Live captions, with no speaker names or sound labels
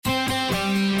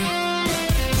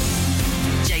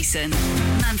Jason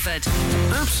Manford.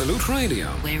 Absolute Radio.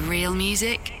 Where real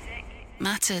music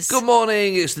matters. Good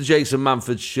morning, it's the Jason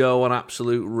Manford Show on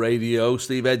Absolute Radio.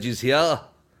 Steve Edge is here.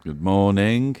 Good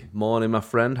morning. Morning, my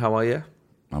friend. How are you?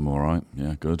 I'm all right.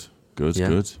 Yeah, good. Good.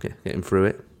 Getting through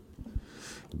it.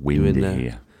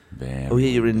 Windy.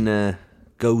 You're in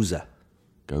Goza.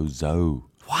 Gozo.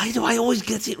 Why do I always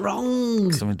get it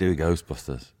wrong? Something to do with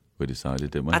Ghostbusters. We decided,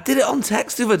 didn't we? I did it on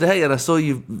text the other day, and I saw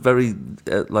you very,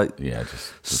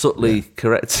 just subtly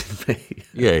correcting me.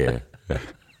 Yeah.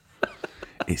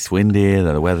 It's windy here.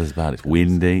 The weather's bad. It's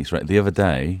windy. It's right. The other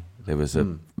day there was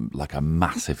a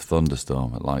massive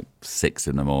thunderstorm at 6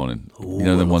 a.m. Ooh, you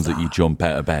know the ones that you jump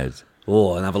out of bed.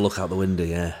 Oh, and have a look out the window.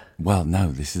 Yeah. Well,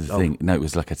 no, this is the thing. No, it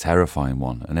was like a terrifying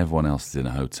one, and everyone else is in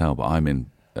a hotel, but I'm in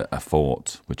a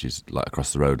fort, which is like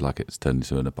across the road, like it's turned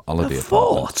into a holiday apartment.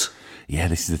 Fort? Yeah,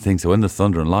 this is the thing. So when the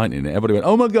thunder and lightning, everybody went,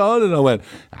 "Oh my god!" And I went,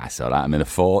 "That's all right. I'm in a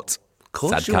fort. Of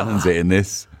course Sad you cannons are. hitting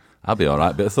this. I'll be all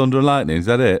right. Bit of thunder and lightning. Is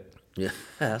that it?" Yeah,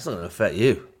 that's not going to affect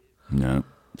you. No,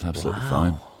 it's absolutely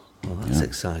fine. Well, that's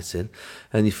exciting.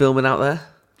 And you're filming out there?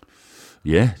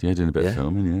 Yeah, doing a bit of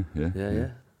filming. Yeah.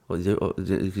 What you do?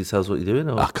 Can you tell us what you're doing?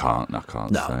 Or? I can't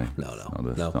say.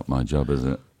 No. It's not my job, is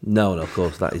it? No, of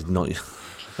course that is not.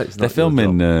 They're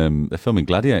filming. They're filming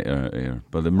Gladiator here,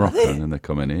 but in Morocco, and then they're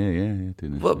coming here. Yeah.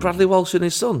 Doing What, Bradley Walsh and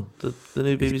his son, the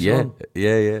new BBC one?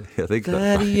 Yeah. I think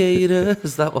Gladiator,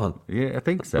 is that one? Yeah, I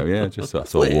think so. Yeah, just I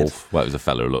saw Weird. Wolf. Well, it was a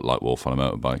fella who looked like Wolf on a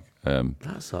motorbike.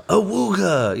 That's all. Oh,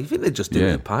 Wooga! You think they just do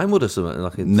it in Pinewood or something?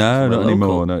 Like in No, not local?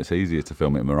 anymore. No, it's easier to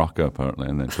film it in Morocco apparently,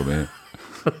 and then come here.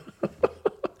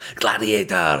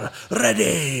 Gladiator,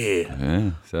 ready!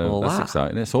 Yeah, so All that's that.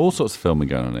 exciting. It's all sorts of filming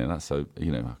going on here. That's so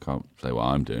I can't say what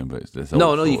I'm doing, but there's all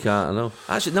No, you sorts. can't. I know.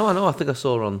 Actually, no, I know. I think I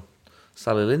saw her on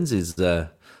Sally Lindsay's.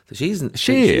 She's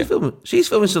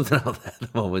filming something out there at the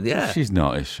moment. Yeah, She's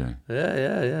not, is she?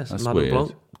 Yeah. That's Madame weird.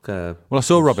 Blanc. Well, I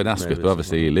saw Robin Asquith, maybe but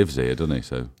obviously he lives here, doesn't he?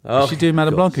 So Oh, is she doing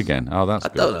Madame God. Blanc again? Oh, that's I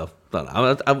good. don't know.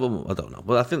 I don't know.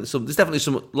 But I think there's definitely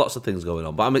lots of things going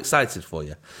on. But I'm excited for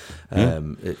you.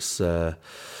 It's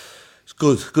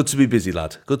good to be busy,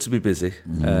 lad. Good to be busy.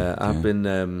 I've been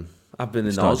in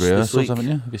Oz Started this rehearsals, week. haven't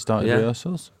you? Have you started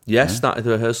rehearsals? Yes, started the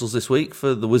rehearsals this week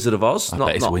for The Wizard of Oz. I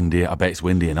bet it's windy. I bet it's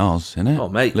windy in Oz, isn't it? Oh,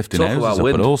 mate, Lifting talk houses about up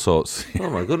wind. and all sorts. Oh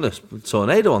my goodness,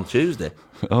 tornado on Tuesday.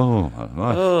 Oh,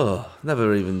 right. Oh,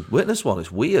 never even witnessed one.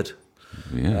 It's weird.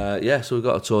 Yeah. So we've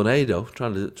got a tornado.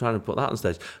 Trying to put that on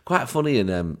stage. Quite funny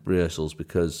in rehearsals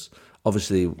because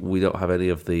obviously we don't have any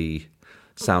of the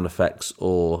sound effects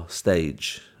or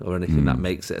stage or anything that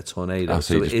makes it a tornado. Oh,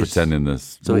 so you're just pretending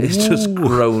there's... So it's just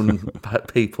grown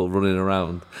people running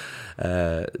around,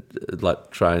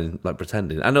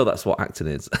 pretending. I know that's what acting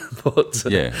is, but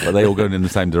Are they all going in the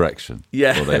same direction?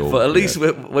 yeah. Or they all, But at least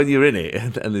when you're in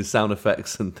it and there's sound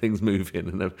effects and things moving,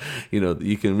 and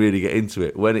you can really get into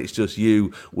it. When it's just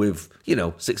you with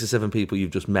 6 or 7 people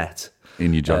you've just met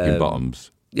in your jogging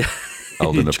bottoms, yeah,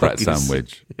 holding a Pret jogging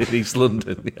sandwich. in East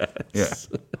London. Yes.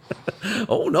 Yeah.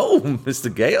 Oh no,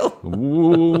 Mr. Gale.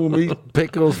 Ooh, me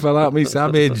pickles fell out me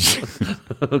sandwich.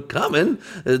 Coming,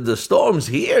 the storm's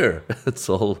here. It's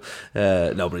all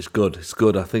no, but it's good. It's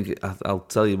good. I think I'll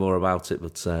tell you more about it.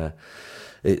 But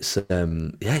it's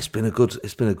been a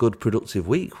good productive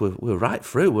week. We're right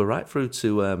through. We're right through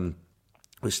to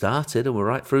we started, and we're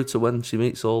right through to when she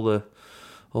meets all the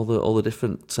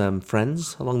different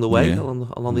friends along the way,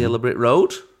 along the Yellow Brick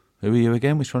Road. Who are you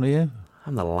again? Which one are you?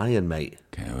 I'm the lion, mate.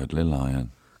 Cowardly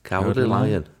lion. Cowardly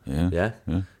lion. Yeah. Yeah.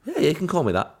 You can call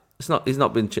me that. He's not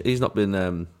been. You're not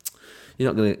going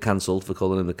to get cancelled for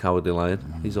calling him the Cowardly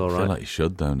Lion. He's all I right. feel like you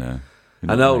should, though, now.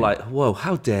 I know, whoa,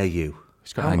 how dare you?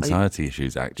 He's got anxiety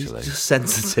issues, actually. He's just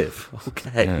sensitive.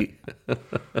 Okay.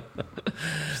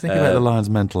 Just think about the lion's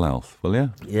mental health, will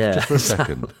you? Yeah. Just for a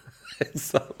second.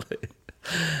 Exactly.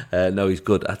 No, he's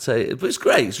good. I'd say, but it's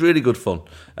great. It's really good fun.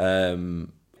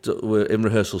 We're in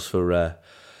rehearsals for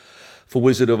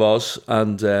Wizard of Oz,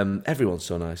 and everyone's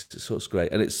so nice. It's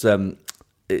great, and it's a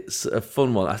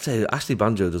fun one. I tell you, Ashley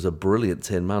Banjo does a brilliant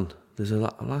Tin Man. There's I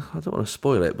don't want to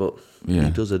spoil it, but he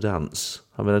does a dance.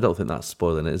 I mean, I don't think that's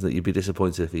spoiling it, isn't it? You'd be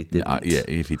disappointed if he didn't. Yeah,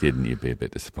 if he didn't, you'd be a bit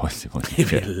disappointed.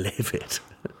 You'd be livid.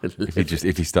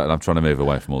 If he started, I'm trying to move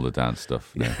away from all the dance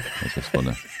stuff. No, that's just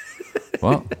funny.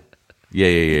 What?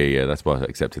 Yeah. That's why I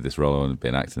accepted this role. I want to be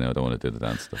an actor now. I don't want to do the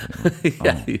dance stuff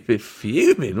anymore. You'd be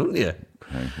fuming, wouldn't you?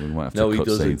 Okay, we might have to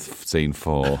cut scene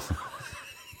 4.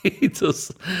 He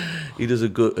does a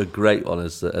great one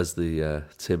as the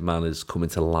Tin Man is coming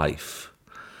to life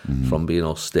from being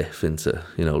all stiff into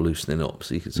loosening up.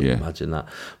 So you can sort of imagine that.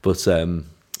 But it'll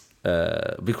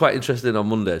be quite interesting on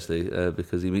Monday actually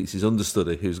because he meets his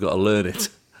understudy who's got to learn it.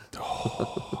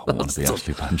 I want to be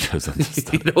Ashley Banjo's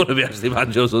understudy. You don't want to be Ashley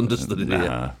Banjo's understudy, do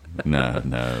you? No.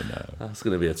 That's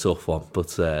going to be a tough one.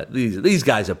 But these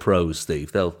guys are pros,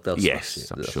 Steve. They'll Yes, smash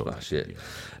it. I'm They'll sure. smash it.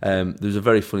 There was a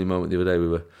very funny moment the other day. We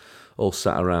were all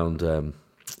sat around.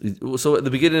 So at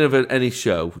the beginning of any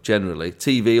show, generally,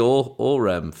 TV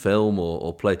or film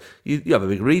or play, you have a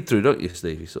big read through, don't you,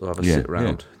 Steve? You sort of have a sit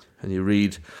round and you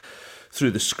read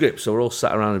through the script. So we're all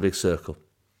sat around in a big circle,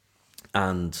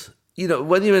 and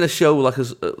when you're in a show like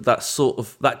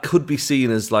that could be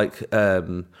seen as like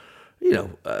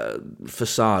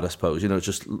facade, I suppose.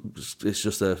 It's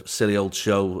just a silly old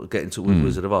show getting to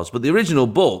Wizard of Oz. But the original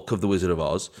book of the Wizard of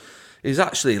Oz is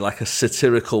actually like a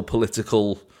satirical,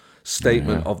 political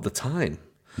statement of the time.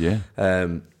 Yeah.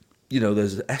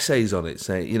 There's essays on it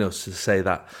saying, to say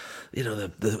that,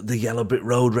 the yellow brick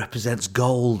road represents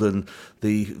gold, and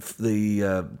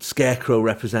the scarecrow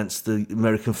represents the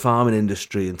American farming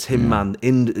industry, and Tin Man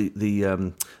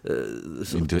the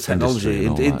technology.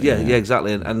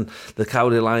 Exactly. And the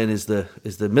Cowardly Lion is the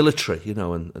military,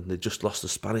 and they just lost the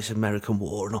Spanish-American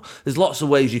War and all. There's lots of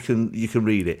ways you can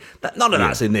read it. None of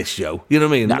that's in this show. You know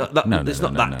what I mean? No, it's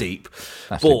not that deep.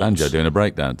 Ashley Banjo doing a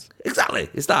breakdance. Exactly.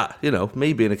 It's that,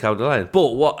 me being a Cowardly Lion.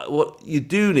 But what you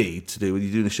do need to do when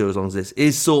you're doing a show as long as this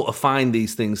is sort of find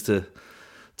these things to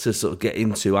sort of get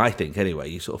into, I think, anyway.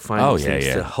 You sort of find these things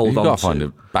to hold on to. You've got to find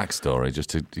a backstory just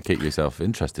to keep yourself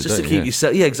interested, just to keep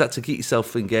yourself, exactly, to keep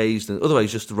yourself engaged. And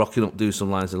otherwise, just rocking up, do some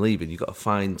lines and leaving. You've got to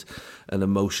find an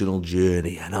emotional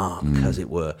journey, an arc, as it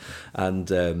were. And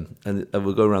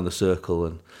we'll go around the circle,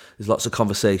 and there's lots of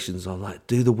conversations on, like,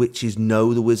 do the witches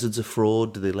know the wizard's a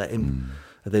fraud? Do they let him...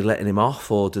 Are they letting him off,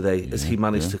 or has he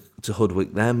managed to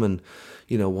hoodwink them? And,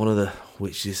 one of the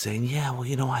witches is saying,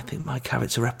 I think my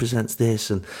character represents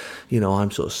this. And, I'm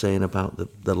sort of saying about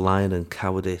the lion and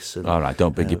cowardice. And, all right,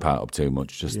 don't big your part up too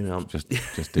much. Just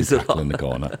do tackle in the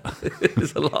corner.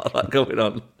 There's a lot of that going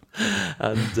on.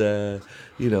 And,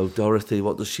 Dorothy,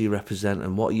 what does she represent?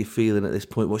 And what are you feeling at this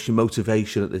point? What's your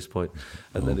motivation at this point?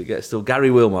 And then it gets to Gary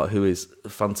Wilmot, who is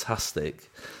fantastic.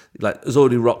 Like, has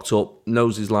already rocked up,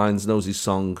 knows his lines, knows his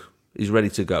song, he's ready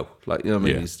to go. Like, you know what I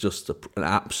mean? Yeah. He's just an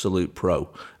absolute pro,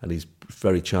 and he's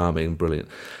very charming and brilliant.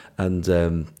 And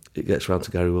it gets round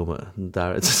to Gary Wilmot, and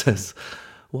director says,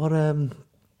 "What do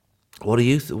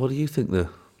you think the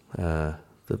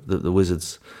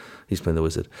wizard's?" He's playing the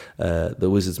wizard. The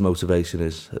wizard's motivation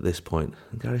is at this point.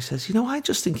 And Gary says, I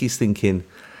just think he's thinking,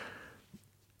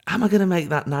 am I going to make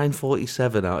that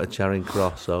 947 out of Charing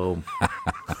Cross home?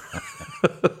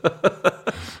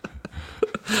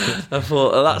 I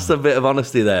thought, that's a bit of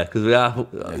honesty there, because we are,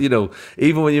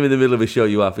 even when you're in the middle of a show,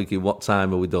 you are thinking, what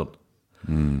time are we done?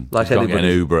 Like you can't get an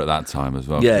Uber at that time as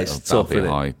well. Yeah, it's tough. That'd be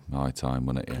a high time,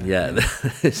 wouldn't it? Yeah.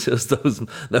 It's just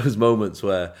those moments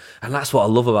where, and that's what I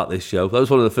love about this show. That was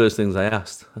one of the first things I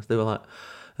asked. They were like,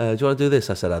 do you want to do this?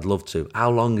 I said, I'd love to. How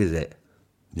long is it?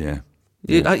 Yeah.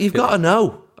 You've got to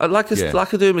know. Like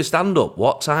I do my stand-up,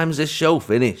 what time's this show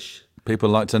finish? People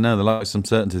like to know. They like some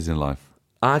certainties in life.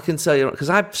 I can tell you, because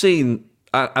I've seen,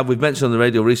 we've mentioned on the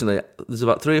radio recently, there's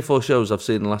about 3 or 4 shows I've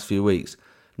seen in the last few weeks,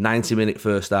 90-minute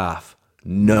first half.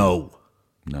 No.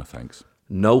 No, thanks.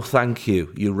 No, thank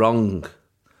you. You're wrong.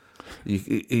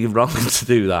 You're wrong to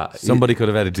do that. Somebody could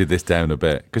have edited this down a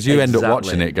bit, because you end up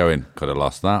watching it going, could have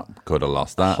lost that,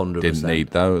 100%. Didn't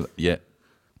need those. Yeah.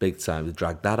 Big time. They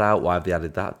dragged that out. Why have they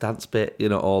added that dance bit?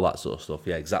 All that sort of stuff.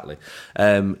 Yeah, exactly.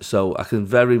 So I can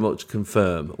very much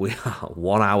confirm we are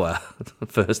 1 hour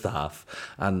first half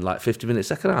and like 50 minutes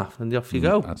second half, and off you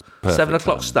go. That's perfect. 7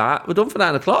 o'clock start. We're done for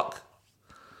 9 o'clock.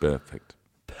 Perfect.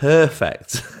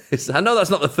 I know that's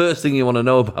not the first thing you want to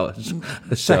know about a show,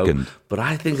 Second. but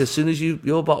I think as soon as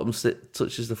your bottom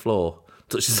touches the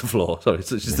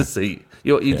seat,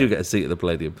 you do get a seat at the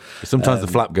Palladium. Sometimes the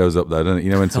flap goes up though, doesn't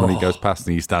it? When somebody goes past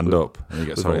and you stand up and you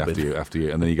go, sorry, after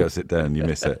you, and then you go sit down and you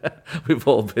miss it. We've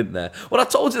all been there. Well, I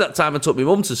told you that time I took my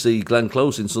mum to see Glenn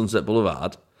Close in Sunset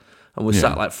Boulevard, and we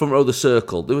sat like front row of the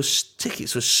circle. There was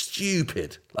tickets were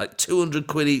stupid, like 200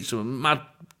 quid each, from a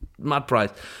mad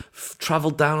price.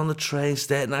 Travelled down on the train,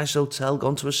 stayed at a nice hotel,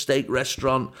 gone to a steak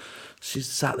restaurant. She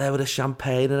sat there with a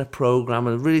champagne and a programme,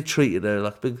 and really treated her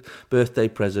like a big birthday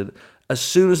present. As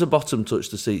soon as the bottom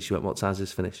touched the seat, she went, what time's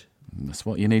this finish? That's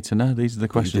what you need to know. These are the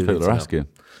questions people are asking.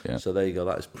 Yeah. So there you go.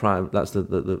 That is prime. That's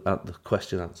the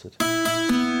question answered.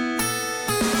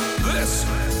 This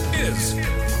is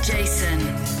Jason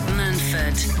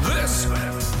Manford. This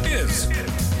is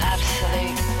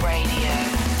Absolute Radio.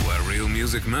 where real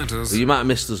music matters. You might have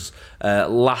missed us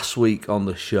last week on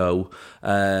the show,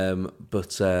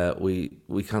 but we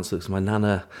cancelled because my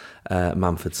nana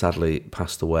Manford sadly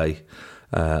passed away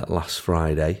last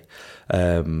Friday.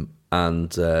 And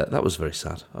that was very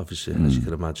sad, obviously, as you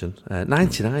can imagine.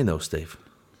 99 though, Steve.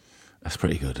 That's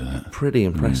pretty good, isn't it? Pretty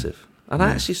impressive. And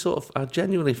I actually I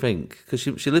genuinely think, because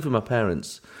she lived with my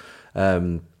parents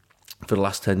for the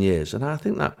last 10 years, and I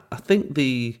think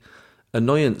the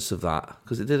annoyance of that,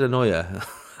 because it did annoy her,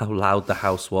 how loud the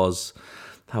house was,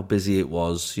 how busy it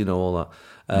was, all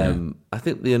that. I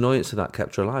think the annoyance of that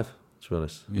kept her alive, to be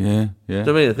honest. Yeah. Do you know what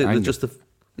I mean? I think that just the...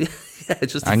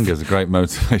 Anger's a great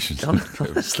motivation.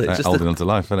 Honestly, holding on to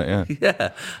life, isn't it? Yeah.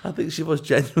 Yeah, I think she was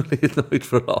genuinely annoyed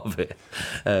for a lot of it.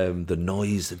 The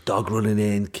noise, the dog running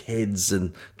in, kids,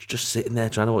 and just sitting there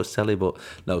trying to watch telly. But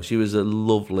no, she was a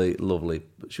lovely, lovely...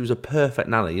 She was a perfect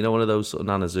nana. One of those sort of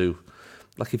nanas who,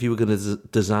 like if you were going to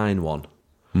design one...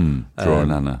 Draw a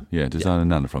nana. Yeah, design a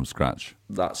nana from scratch.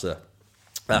 That's her.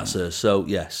 So, so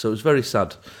it was a very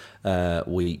sad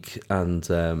week,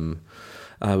 and...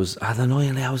 I was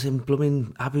in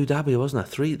blooming Abu Dhabi, wasn't I?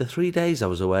 The 3 days I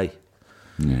was away.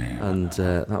 Yeah. And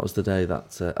that was the day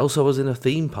that... also, I was in a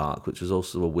theme park, which was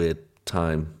also a weird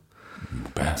time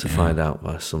to find out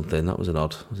by something. That was an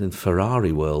odd... I was in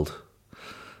Ferrari World.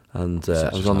 And I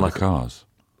was on like... cars?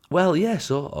 Well, yeah,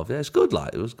 sort of. Yeah, it's good,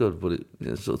 it was good, but it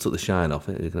sort of took the shine off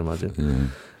it, you can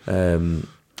imagine. Yeah.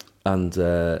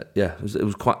 It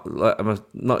was quite...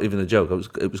 not even a joke.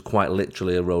 It was quite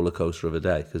literally a roller coaster of a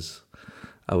day, because...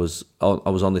 I was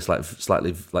on this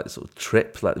slightly sort of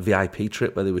trip, like VIP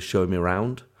trip, where they were showing me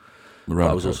around. But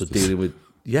I was also dealing with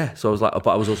so I was but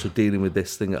I was also dealing with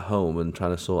this thing at home and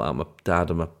trying to sort out my dad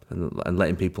and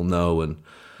letting people know and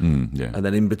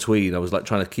then in between I was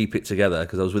trying to keep it together,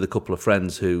 because I was with a couple of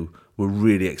friends who were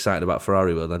really excited about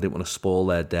Ferrari World, and I didn't want to spoil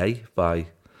their day by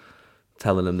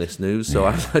telling them this news, so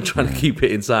I was trying to keep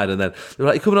it inside. And then they were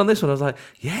like, "You coming on this one?" I was like,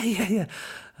 "Yeah."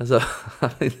 And so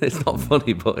it's not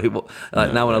funny, but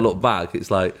now when I look back, it's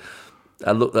like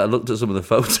I looked at some of the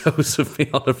photos of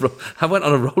me I went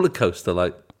on a roller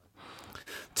coaster,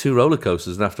 2 roller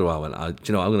coasters, and after a while I went, I'm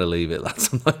going to leave it.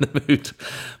 I'm not in the mood.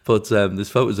 But there's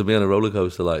photos of me on a roller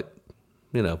coaster,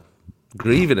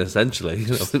 grieving essentially. It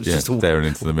was just staring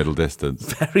into the middle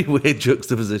distance. Very weird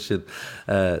juxtaposition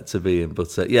to be in.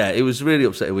 But it was a really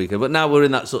upsetting weekend. But now we're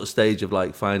in that sort of stage of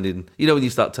finding, when you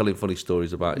start telling funny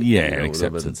stories about it.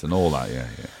 Acceptance and all that.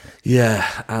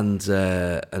 Yeah, and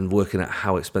working out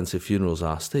how expensive funerals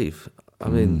are, Steve. I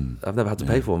mean, I've never had to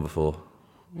pay for one before.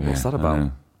 What's that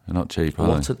about? They're not cheap, are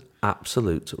What they? an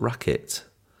absolute racket.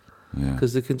 Yeah.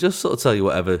 Because they can just sort of tell you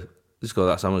whatever. Just go,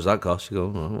 that's how much that costs. You go,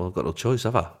 well, I've got no choice,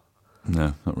 have I?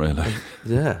 No, not really.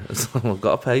 Yeah, I've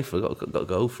got to pay for it. Got to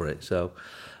go for it. So,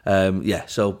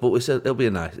 but we said it'll be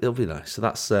nice. So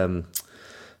that's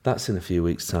in a few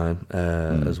weeks' time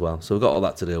as well. So we've got all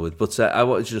that to deal with. But I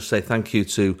wanted to just say thank you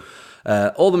to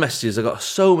all the messages. I got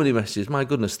so many messages. My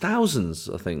goodness, thousands,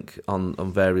 I think, on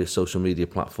various social media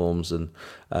platforms, and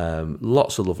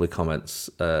lots of lovely comments.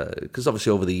 Because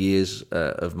obviously over the years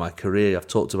of my career, I've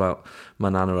talked about my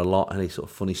nana a lot, any sort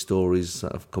of funny stories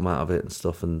that have come out of it and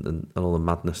stuff, and all the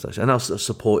madness that and how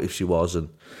supportive she was, and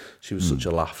she was such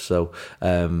a laugh. So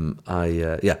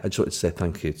I just wanted to say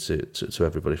thank you to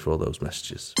everybody for all those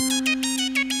messages.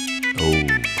 Oh,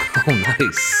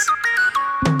 Nice.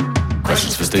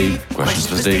 Questions for Steve. Questions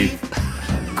for Steve.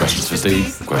 Questions for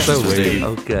Steve. Questions for Steve.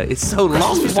 Okay, it's so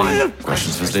long. Why?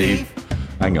 Questions for Steve.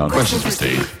 hang on. Questions for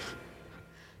Steve.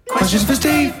 Questions for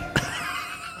Steve.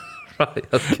 Right,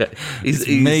 okay.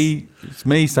 It's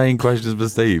me saying questions for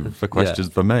Steve for questions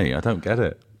for me. I don't get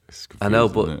it. I know,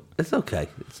 but it's okay.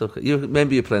 It's okay.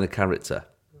 Maybe you're playing a character.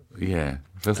 Yeah,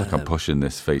 it feels like I'm pushing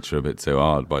this feature a bit too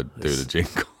hard by doing a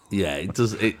jingle. Yeah, it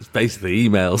does. It's basically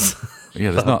emails.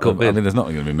 Yeah, there's not. I mean, there's not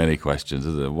going to be many questions,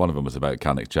 is there? One of them was about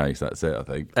Cannock Chase. That's it, I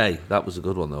think. Hey, that was a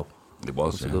good one though. It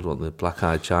was. That's a good one. The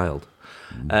Black-Eyed Child.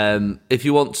 If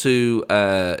you want to,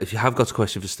 if you have got a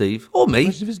question for Steve or me,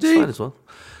 question for Steve. it's fine as well.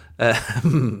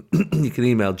 You can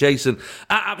email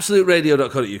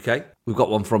jason@absoluteradio.co.uk. We've got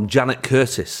one from Janet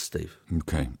Curtis, Steve.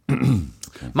 Okay.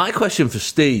 My question for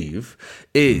Steve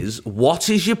is, what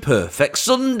is your perfect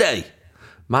Sunday?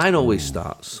 Mine always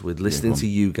starts with listening to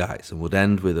you guys and would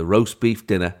end with a roast beef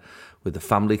dinner with the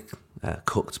family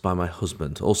cooked by my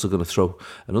husband. Also going to throw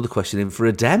another question in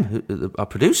for Adem, our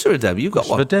producer Adem. You've got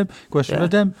one. Question for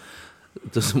Adem.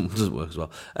 Doesn't work as well.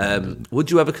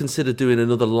 Would you ever consider doing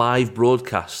another live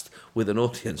broadcast with an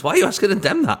audience? Why are you asking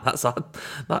Adem that?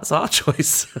 That's our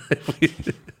choice.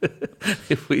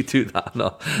 if we do that or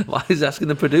not. Why is he asking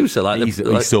the producer? He's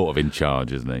sort of in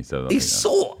charge, isn't he? So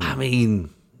I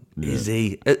mean... Is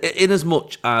he? In as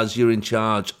much as you're in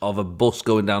charge of a bus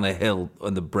going down a hill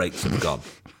and the brakes have gone.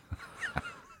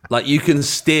 Like, you can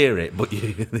steer it, but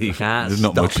you can't There's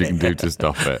not stop much you can do to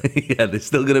stop it. Yeah, there's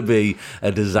still going to be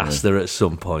a disaster at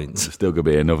some point. There's still going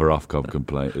to be another Ofcom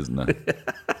complaint, isn't there?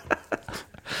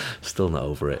 Still not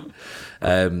over it.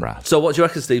 Brass. So what do you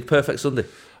reckon, Steve? Perfect Sunday?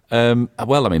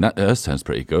 Well, I mean, hers sounds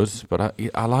pretty good, but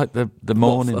I like the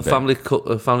morning What, bit.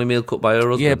 a family meal cooked by her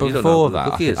husband? Yeah, but You don't before know that, who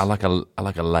the cook is. I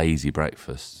like a lazy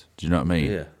breakfast. Do you know what I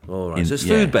mean? Yeah, all right. So it's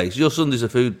food-based. Your Sunday's a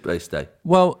food-based day.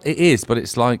 Well, it is, but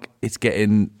it's like it's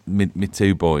getting me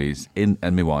two boys and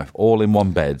my wife all in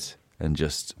one bed and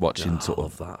just watching sort I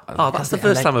love of. that. Oh, that's the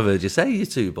first time I've heard you say you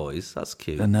two boys. That's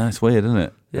cute. I know, it's weird, isn't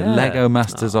it? Yeah. Lego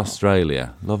Masters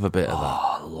Australia. Love a bit of that.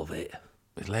 Oh, I love it.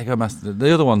 Lego Masters.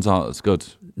 The other ones aren't as good.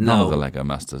 None No. of the Lego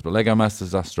Masters, but Lego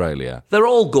Masters Australia. They're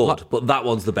all good, but that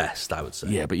one's the best, I would say.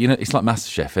 Yeah, but you know, it's like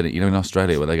MasterChef, isn't it? You know, in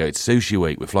Australia where they go, it's sushi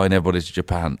week, we're flying everybody to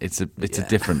Japan. It's a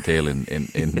different deal in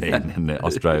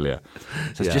Australia.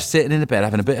 So it's just sitting in the bed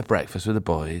having a bit of breakfast with the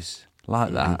boys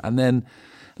like that, and then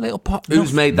a little pot.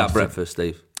 Who's made that breakfast,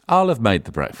 Steve? I'll have made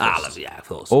the breakfast. Yeah, of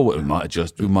course. Or we might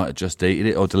have just eaten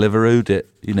it or Deliverooed it,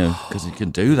 you know, because you can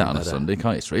do that on a Sunday,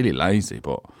 can't you? It's really lazy,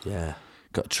 but Yeah.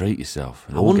 got to treat yourself.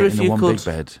 And I all wonder get if into you one could- big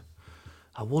bed.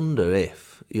 I wonder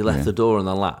if you left the door on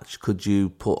the latch, could you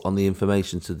put on the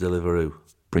information to Deliveroo?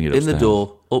 Bring it in the upstairs.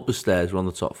 door, up the stairs, we're on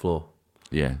the top floor.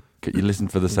 Yeah. Could you listen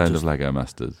for the sound of Lego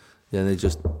Masters? Yeah, and it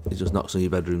just knocks on your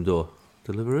bedroom door.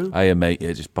 Deliveroo? Hey, mate,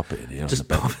 yeah, just pop it in here Just on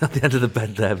the bed. pop it at the end of the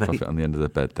bed there, Pop mate. it on the end of the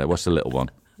bed there. What's the little one?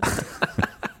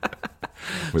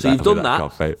 So you've done that?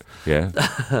 Coffee. Yeah.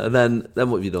 And then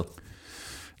what have you done?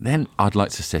 Then I'd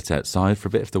like to sit outside for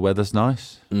a bit if the weather's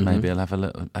nice. Maybe I'll have a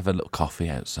little coffee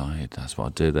outside. That's what I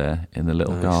do there in the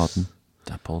little garden.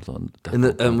 Dappled on.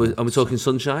 And we're talking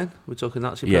sunshine? We're talking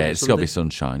actually Yeah, perfect it's got to Sunday? be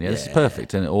sunshine. Yeah, it's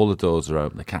perfect. And all the doors are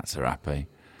open. The cats are happy.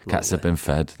 Cats have been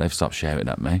fed. They've stopped shouting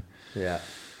at me. Yeah.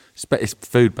 It's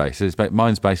food based.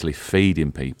 Mine's basically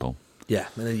feeding people. Yeah,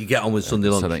 and then you get on with Sunday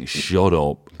lunch. So they can shut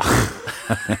up.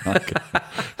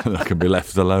 I can be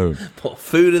left alone. Put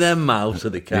food in their mouth so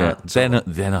they Yeah. can't.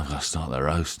 Then I've got to start the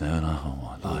roast now. And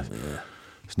my life.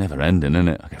 It's never ending, isn't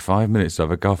it? I get 5 minutes to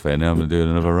have a coffee and now I'm going to do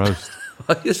another roast.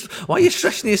 Why are you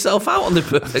stressing yourself out on the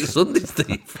perfect Sunday,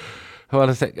 Steve? Well,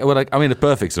 I mean, the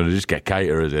perfect Sunday, just get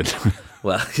caterers in.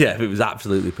 Well, yeah, it was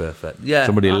absolutely perfect. Yeah,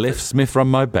 Somebody lifts me from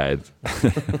my bed,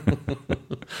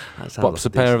 That's how pops a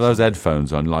pair of those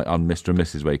headphones on, like on Mr. and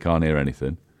Mrs. where you can't hear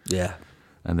anything, Yeah,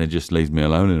 and then just leaves me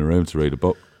alone in a room to read a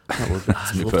book.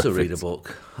 I'd love to read a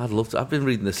book. I'd love to. I've been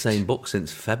reading the same book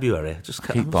since February. I just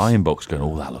Keep buying books, going,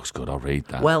 oh, that looks good, I'll read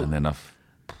that. Well, and then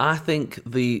I think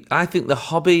the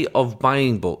hobby of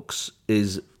buying books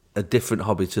is a different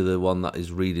hobby to the one that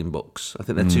is reading books. I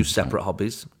think they're two separate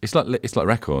hobbies. it's like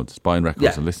records, buying records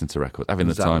Yeah. and listening to records, having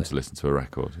the time to listen to a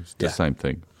record. It's the same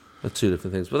thing. They're two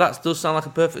different things. But that does sound like a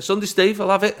perfect Sunday, Steve. I'll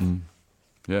have it.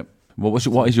 Yep. What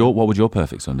would your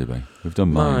perfect Sunday be? We've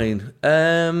done mine.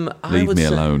 I Leave would me say-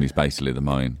 alone is basically the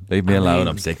mine. Leave me alone.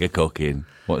 I'm sick of cooking.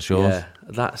 What's yours?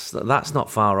 Yeah, that's not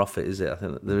far off it, is it? I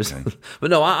think that there is, but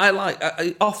no,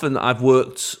 I often I've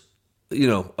worked,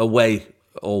 away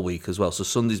all week as well. So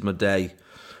Sunday's my day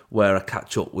where I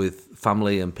catch up with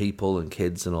family and people and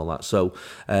kids and all that. So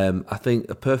I think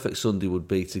a perfect Sunday would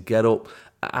be to get up.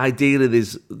 Ideally,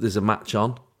 there's a match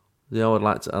on. I'd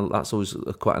like to. That's always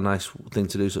quite a nice thing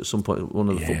to do. So at some point, one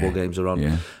of the football games are on,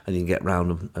 and you can get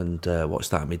round and watch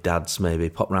that. My dad's maybe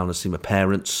pop round and see my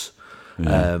parents.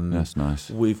 Yeah, that's nice.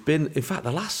 We've been, in fact,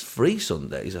 the last 3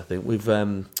 Sundays, I think we've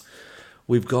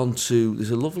gone to.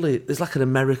 There's like an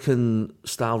American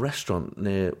style restaurant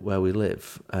near where we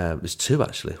live. There's 2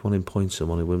 actually, one in Poynton,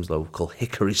 one in Wilmslow, called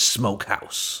Hickory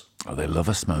Smokehouse. Oh, they love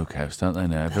a smokehouse, don't they?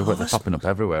 Now they're popping up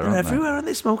everywhere, They're aren't everywhere in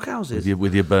these smokehouses. they?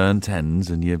 With your burnt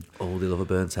ends and your Oh, they love a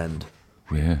burnt end.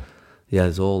 yeah. Yeah,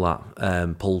 there's all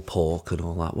that pulled pork and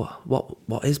all that.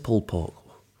 What is pulled pork?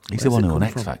 He's Where's the one it who on come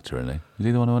X from? Factor, isn't he? Is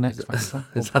he the one who on X Factor?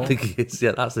 I think he is.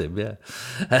 Yeah, that's him.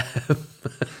 Yeah.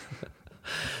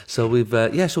 So we've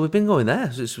been going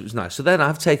there. So it's nice. So then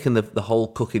I've taken the whole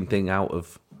cooking thing out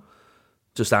of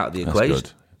the equation.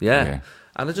 good. Yeah. Yeah.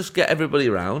 And I just get everybody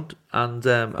around, and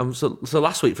so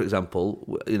last week, for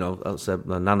example,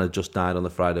 my Nana just died on the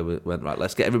Friday. We went, right,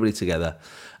 let's get everybody together,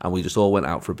 and we just all went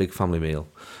out for a big family meal,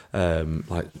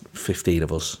 like 15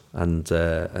 of us, and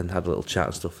had a little chat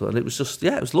and stuff. And it was just,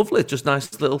 it was lovely, just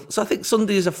nice little. So I think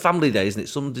Sunday is a family day, isn't it?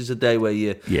 Sunday's a day where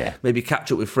you maybe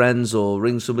catch up with friends or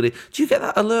ring somebody. Do you get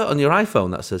that alert on your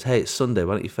iPhone that says, "Hey, it's Sunday,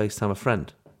 why don't you FaceTime a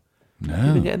friend"? No.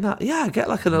 You've been getting that? Yeah, I get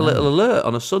like a little alert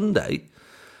on a Sunday.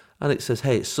 And it says,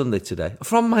 "Hey, it's Sunday today."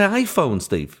 From my iPhone,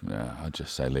 Steve. Yeah, I'd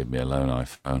just say leave me alone,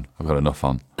 iPhone. I've got enough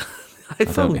on. My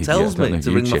phone tells me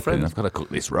to ring my friends. I've got to cook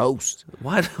this roast.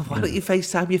 Why don't you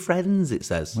FaceTime your friends, it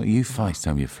says. Well, you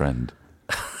FaceTime your friend.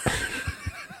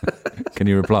 Can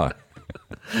you reply?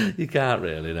 You can't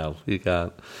really, no. You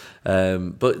can't.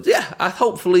 But yeah,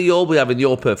 hopefully you'll be having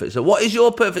your perfect Sunday. What is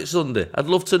your perfect Sunday? I'd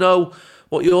love to know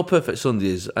what your perfect Sunday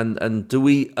is. And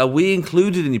are we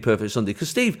included in your perfect Sunday? Because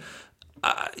Steve,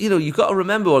 you've got to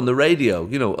remember on the radio,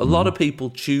 a lot of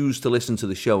people choose to listen to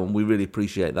the show, and we really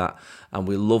appreciate that, and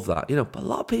we love that. But a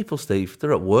lot of people, Steve,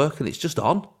 they're at work and it's just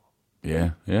on.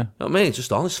 Yeah. You know what I mean? It's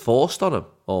just on. It's forced on them,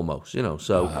 almost,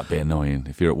 so... that'd be annoying.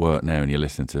 If you're at work now and you're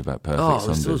listening to about Perfect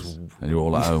Sundays and you're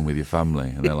all at home with your family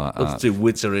and they're like... Let's do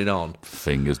wittering on.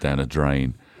 Fingers down a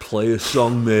drain. Play a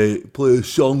song, mate. Play a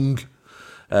song.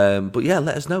 But yeah,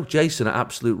 let us know. Jason at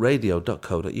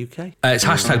absoluteradio.co.uk. It's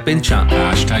hashtag bin chat.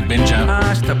 Hashtag bin chat.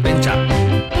 Hashtag bin chat.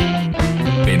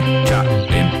 Bin chat.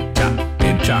 Bin chat.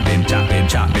 Bin chat. Bin chat. Bin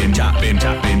chat. Bin chat. Bin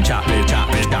chat. Bin chat. Bin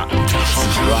chat. Bin chat.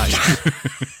 Right.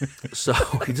 So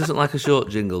he doesn't like a short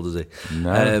jingle, does he?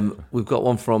 No. We've got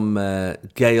one from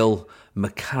Gail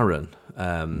McCarran.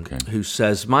 Who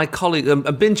says, my colleague,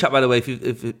 and bin chat, by the way,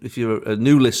 if you're a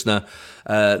new listener,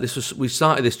 we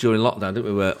started this during lockdown, didn't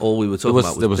we? Where all we were talking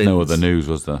about was there was bins. no other news,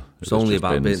 was there? It's only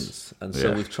about bins, and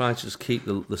so we've tried to just keep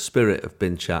the spirit of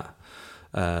bin chat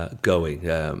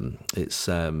going. It's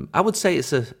I would say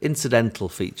it's an incidental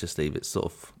feature, Steve. It's sort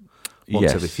of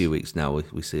once every few weeks now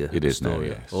we see a story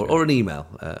now, yes, or an email,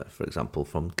 for example,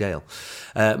 from Gail.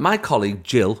 My colleague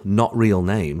Jill, not real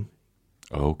name.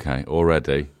 Okay,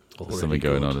 already. There's something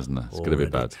going on, isn't there? It's going to be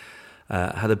bad.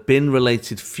 Had a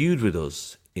bin-related feud with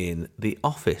us in the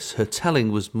office. Her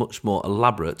telling was much more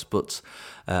elaborate, but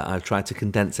I've tried to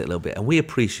condense it a little bit, and we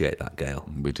appreciate that, Gail.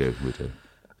 We do.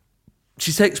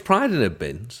 She takes pride in her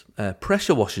bins,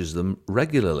 pressure washes them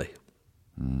regularly.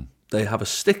 They have a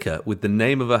sticker with the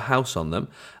name of her house on them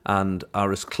and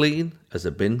are as clean as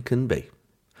a bin can be.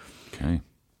 Okay.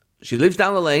 She lives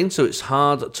down the lane, so it's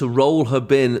hard to roll her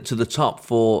bin to the top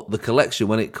for the collection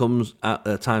when it comes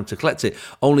at time to collect it.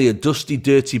 Only a dusty,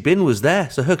 dirty bin was there,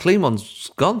 so her clean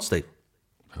one's gone, Steve.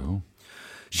 Oh.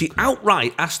 She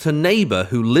outright asked her neighbour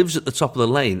who lives at the top of the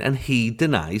lane, and he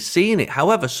denies seeing it.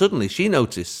 However, suddenly she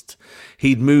noticed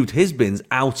he'd moved his bins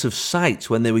out of sight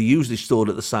when they were usually stored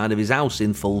at the side of his house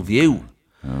in full view.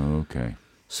 Okay.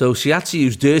 So she had to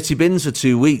use dirty bins for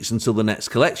 2 weeks until the next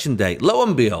collection date. Lo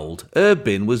and behold, her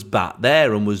bin was back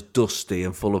there and was dusty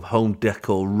and full of home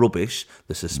decor rubbish.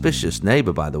 The suspicious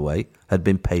neighbour, by the way, had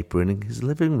been papering in his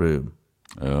living room.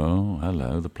 Oh,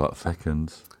 hello, the plot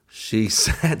thickens. She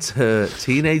set her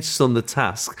teenage son the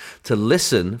task to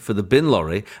listen for the bin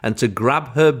lorry and to grab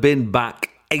her bin back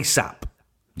ASAP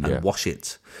and wash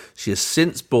it. She has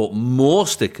since bought more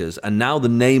stickers, and now the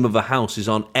name of her house is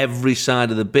on every side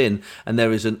of the bin, and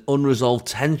there is an unresolved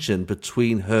tension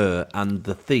between her and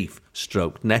the thief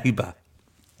stroke neighbour.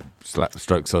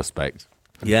 Stroke suspect.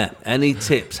 Yeah. Any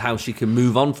tips how she can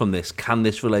move on from this? Can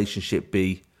this relationship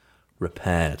be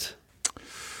repaired?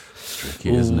 It's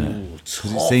tricky, isn't it?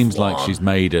 'Cause it seems like she's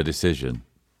made a decision,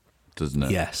 doesn't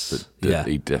it? Yes. That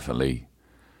he definitely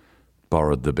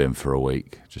borrowed the bin for a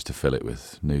week just to fill it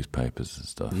with newspapers and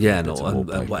stuff. Yeah,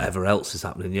 and whatever else is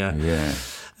happening. Yeah. Yeah.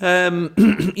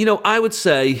 I would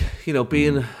say,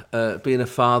 being a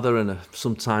father and a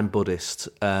sometime Buddhist,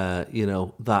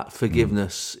 that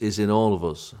forgiveness is in all of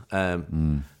us.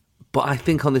 But I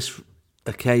think on this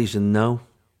occasion, no.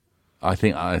 I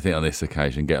think on this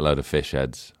occasion, get a load of fish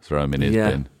heads, throw them in his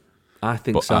bin. I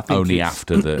think but so. I think only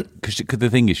after because the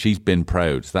thing is, she's bin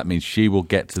proud, so that means she will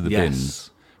get to the bins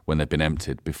when they've been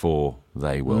emptied before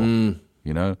they will.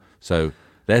 So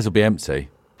theirs will be empty.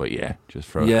 But just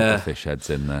throw a couple of fish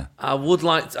heads in there. I would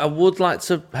like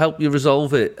to help you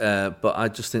resolve it, but I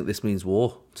just think this means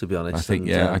war. To be honest, I think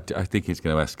I think it's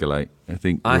going to escalate. I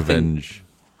think revenge.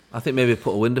 I think maybe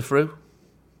put a window through.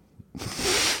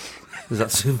 Is that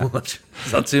too much?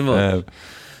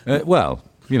 Well,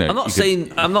 I'm not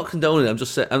saying I'm not condoning it. I'm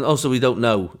just saying, and also we don't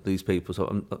know these people, so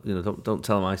don't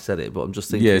tell them I said it. But I'm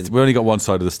just thinking. Yeah, we only got one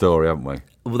side of the story, haven't we?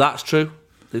 Well, that's true.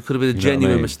 It could have been a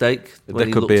genuine mistake. There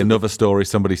could be another story,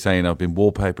 somebody saying, I've been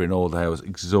wallpapering all day, I was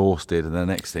exhausted, and the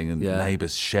next thing,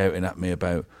 neighbours shouting at me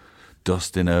about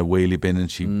dust in her wheelie bin, and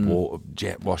she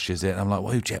jet washes it. And I'm like,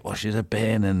 well, who jet washes a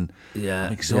bin? And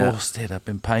I'm exhausted, I've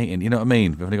been painting. You know what I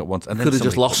mean? We've only got one. And could have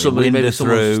just lost somebody, maybe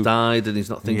someone's died and he's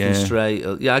not thinking straight.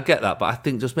 Yeah, I get that, but I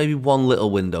think just maybe one little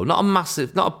window. Not a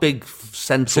massive, not a big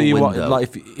central window.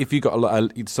 Want, if you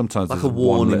got sometimes like a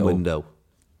warning window.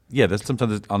 Yeah, there's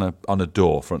sometimes on a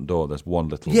door, front door, there's one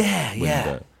little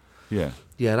window. Yeah,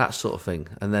 that sort of thing.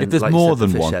 And then if there's more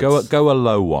than one, go a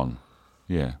low one.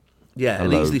 Yeah. Yeah, a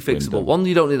an easily load fixable window. one.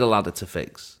 You don't need a ladder to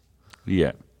fix.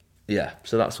 Yeah. Yeah,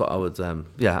 so that's what I would.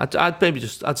 I'd maybe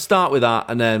I'd start with that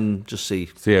and then just see.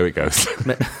 See how it goes.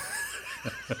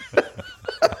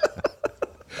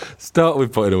 Start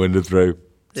with putting a window through.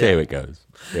 See how it goes.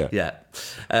 Yeah. Yeah.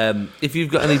 If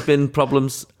you've got any bin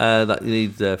problems that you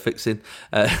need fixing,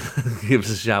 give us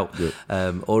a shout.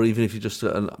 Yeah. Or even if you just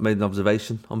made an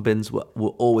observation on bins, we're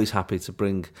always happy to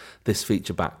bring this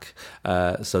feature back.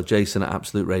 So Jason at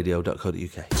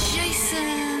absoluteradio.co.uk. Jason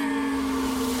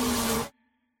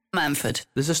Manford.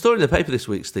 There's a story in the paper this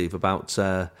week, Steve, about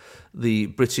the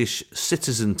British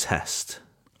citizen test.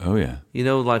 Oh, yeah. You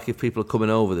know, like if people are coming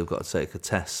over, they've got to take a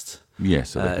test.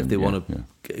 Yes. If they want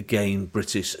to gain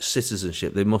British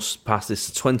citizenship, they must pass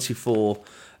this 24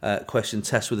 question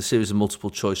test with a series of multiple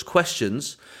choice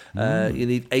questions. You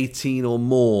need 18 or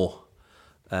more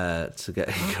to get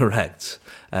it correct.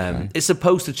 It's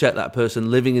supposed to check that a person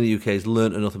living in the UK has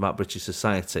learnt enough about British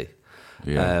society.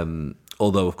 Yeah.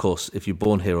 Although, of course, if you're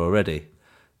born here already,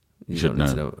 you don't need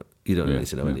to know. You don't need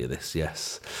to know any of this.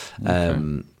 Yes.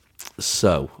 Okay.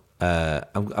 So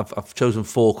I've chosen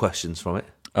 4 questions from it.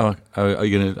 Oh, are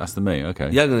you going to ask them me? Okay.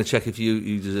 Yeah, I'm going to check if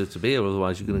you deserve to be here.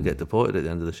 Otherwise, you're going to get deported at the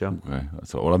end of the show. Okay.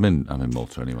 That's all. Well, I'm in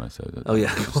Malta anyway, so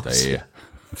stay here.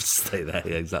 Stay there.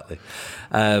 Yeah, exactly.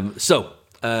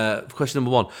 Question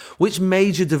number 1: which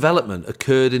major development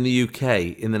occurred in the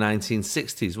UK in the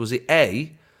 1960s? Was it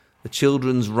A, the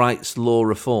children's rights law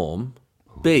reform,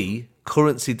 B,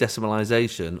 currency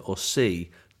decimalisation, or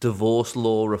C, divorce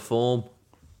law reform?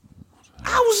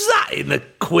 How's that in the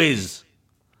quiz?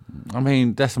 I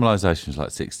mean, decimalisation is like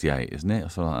 68, isn't it? Or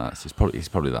something like that. So it's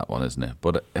probably that one, isn't it?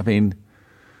 But I mean,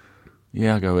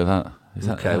 yeah, I'll go with that.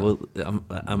 Okay, well,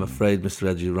 I'm afraid, Mr.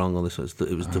 Edge, you're wrong on this one.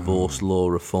 It was divorce law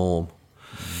reform.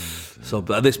 So,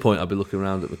 but at this point, I'll be looking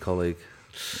around at my colleague.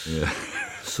 Yeah.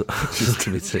 So, just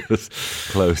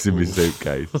closing my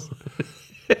suitcase.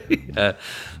 Yeah.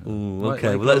 Ooh,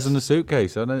 okay, well, let's in the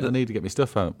suitcase. I need to get my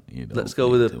stuff out. Let's go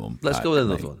with another one. Let's go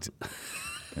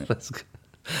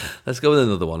with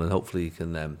another one, and hopefully you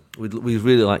can. We'd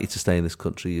really like you to stay in this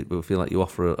country. We feel like you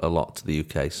offer a lot to the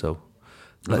UK. So,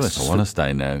 I want to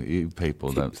stay now. You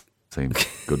people don't seem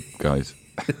good guys.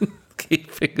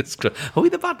 Keep fingers crossed. Are we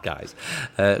the bad guys?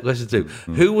 Question 2: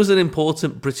 who was an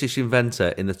important British inventor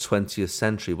in the 20th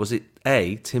century? Was it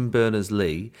A, Tim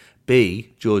Berners-Lee,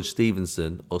 B, George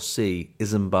Stephenson, or C,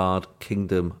 Isambard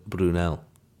Kingdom Brunel?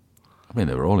 I mean,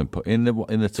 they were all in the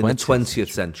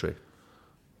 20th century.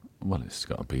 Well, it's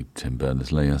got to be Tim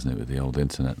Berners-Lee, hasn't it, with the old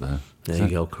internet there? There you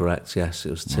go, correct. Yes,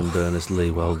 it was Tim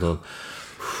Berners-Lee. Well done.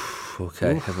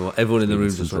 Okay, everyone in the room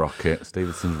just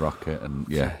Stevenson's rocket, and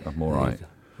yeah, I'm all right.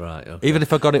 Right. Okay. Even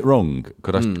if I got it wrong,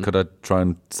 could I try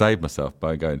and save myself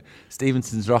by going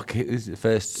Stevenson's rocket is the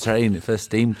first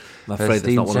steam? I'm afraid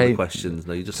that's not one of the questions.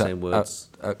 No, you're just saying words.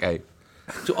 Okay.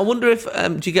 So I wonder if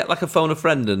do you get like a phone a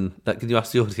friend and can you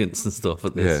ask the audience and stuff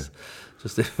at this? Yeah.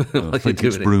 Just I think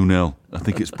it's Brunel. I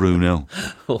think it's Brunel.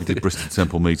 He did Bristol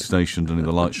Temple Mead Station, and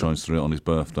the light shines through it on his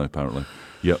birthday, apparently.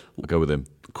 Yep, I'll go with him.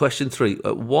 Question 3.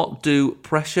 What do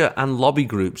pressure and lobby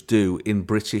groups do in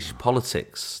British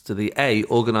politics? Do they A,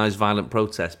 organise violent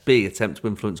protests, B, attempt to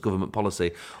influence government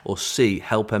policy, or C,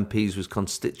 help MPs with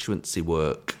constituency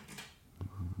work?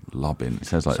 Lobbying. It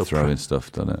sounds like throwing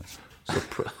stuff, doesn't it?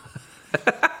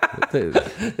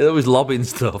 They're always lobbying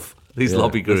stuff. These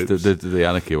lobby groups. The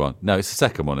anarchy one. No, it's the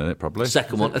second one, isn't it, probably?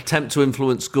 Second one. Attempt to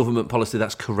influence government policy.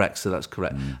 That's correct, so that's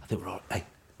correct. I think we're all right. Hey,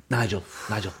 Nigel.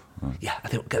 Yeah, I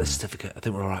think we'll get the certificate. I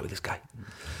think we're all right with this guy.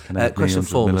 Can I have question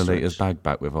 4, millilitres bag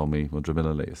back with all me 100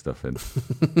 millilitre stuff in?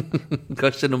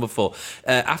 Question number 4.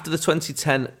 After the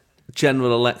 2010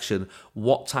 general election,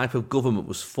 what type of government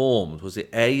was formed? Was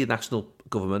it A, a national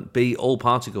government, B,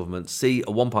 all-party government, C,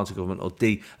 a one-party government, or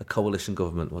D, a coalition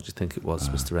government? What do you think it was,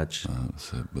 Mr. Edge?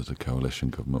 It was a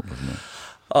coalition government, wasn't it?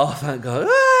 Oh, thank God.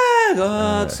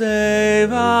 God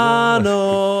save our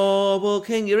noble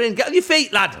king. You're in. Get on your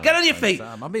feet, lad. Get on your feet.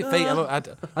 I'm on my feet.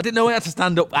 I didn't know I had to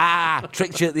stand up.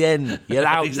 Tricked you at the end. You're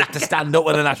out. You have to stand up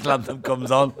when the national anthem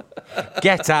comes on.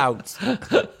 Get out.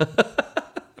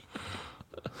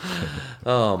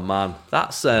 Oh, man.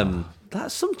 That's some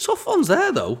tough ones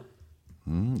there, though.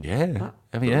 Yeah.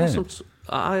 I mean, yeah.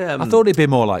 I thought it'd be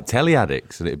more like Telly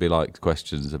Addicts, and it'd be like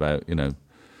questions about,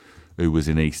 who was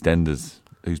in EastEnders.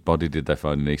 Whose body did they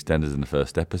find in EastEnders in the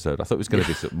first episode? I thought it was going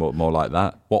to be more like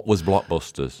that. What was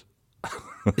Blockbusters?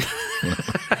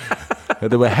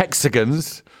 There were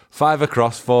hexagons, 5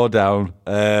 across, 4 down.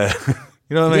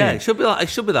 You know what I mean? Yeah, it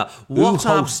should be that. Who What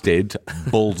are, hosted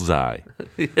Bullseye?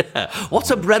 what's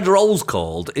a bread rolls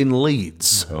called in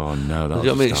Leeds? Oh no,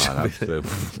 You know what I mean?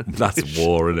 That's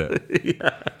war, isn't it?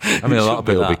 Yeah. I mean, a lot of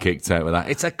people will be that. kicked out with that.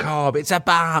 It's a cob, it's a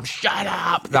bomb, shut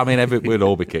up! I mean, we'd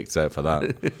all be kicked out for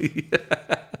that.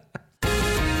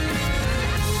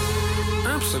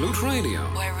 Absolute Radio.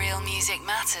 Where real music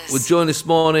matters. We're joined this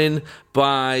morning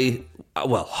by,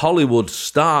 Hollywood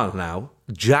star now,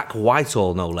 Jack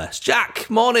Whitehall, no less. Jack,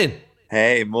 morning.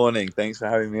 Hey, morning. Thanks for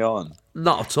having me on.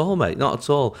 Not at all, mate. Not at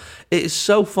all. It's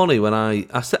so funny when I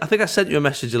think I sent you a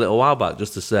message a little while back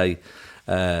just to say,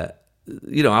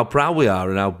 how proud we are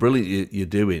and how brilliant you're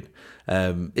doing.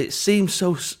 It seems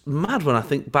so mad when I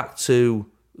think back to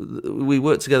we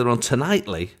worked together on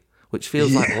Tonightly, which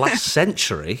feels like last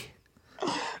century.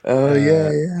 Oh,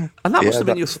 yeah. And that must have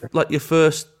been your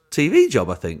first TV job,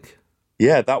 I think.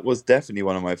 Yeah, that was definitely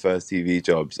one of my first TV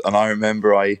jobs. And I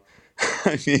remember I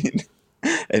mean,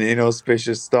 an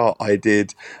inauspicious start. I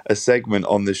did a segment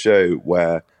on the show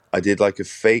where I did like a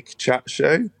fake chat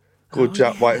show called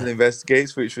Jack Whitehall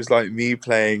Investigates, which was like me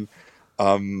playing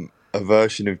a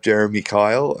version of Jeremy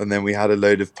Kyle. And then we had a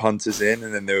load of punters in,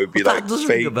 and then there would be like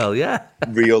fake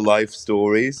real life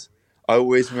stories. I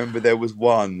always remember there was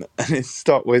one, and it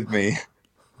stuck with me.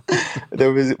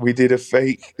 We did a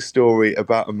fake story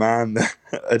about a man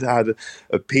that had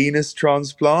a penis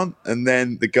transplant, and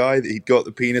then the guy that he'd got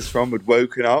the penis from had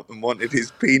woken up and wanted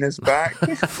his penis back.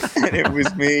 And it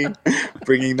was me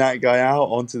bringing that guy out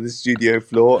onto the studio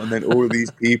floor, and then all of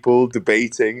these people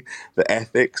debating the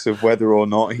ethics of whether or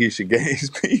not he should get his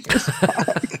penis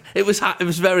back. It was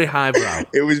very highbrow.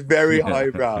 It was very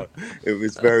highbrow. It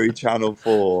was very Channel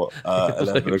 4,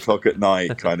 11 o'clock at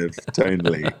night kind of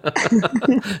tonally.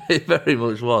 It very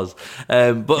much was.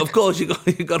 But of course, you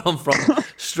got on from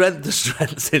strength to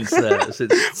strength since.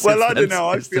 Well, I don't know.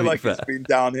 I feel like it's been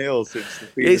downhill since the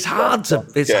penis.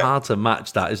 It's hard to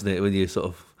match that, isn't it? When you sort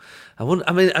of,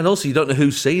 and also you don't know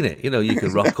who's seen it. You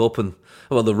could rock up and,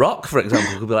 The Rock, for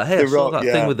example, could be like, "Hey, I saw that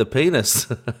thing with the penis."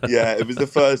 Yeah, it was the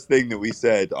first thing that we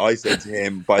said. I said to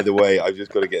him, "By the way, I've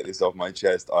just got to get this off my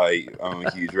chest. I'm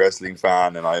a huge wrestling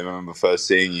fan, and I remember first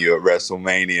seeing you at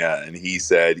WrestleMania." And he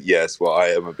said, "Yes, well, I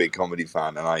am a big comedy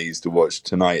fan, and I used to watch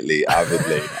Tonightly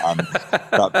avidly." And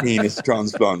that penis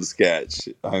transplant sketch,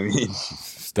 I mean,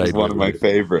 is one of my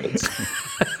favorites.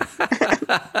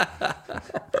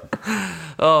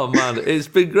 Oh man, it's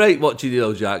been great watching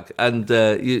you, Jack, and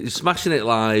you're smashing it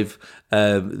live.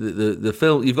 The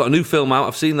film, you've got a new film out.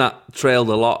 I've seen that trailed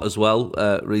a lot as well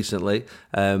recently.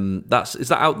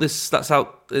 That's out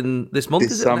in this month.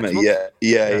 This summer, next month?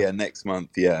 Yeah, next month.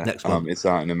 Yeah, next month. It's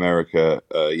out in America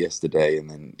yesterday, and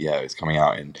then it's coming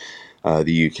out in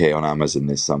the UK on Amazon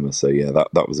this summer. So yeah,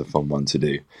 that was a fun one to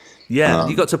do. Yeah,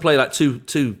 you got to play like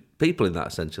two people in that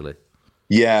essentially.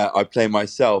 Yeah, I play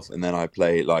myself, and then I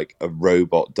play like a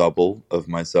robot double of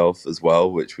myself as well,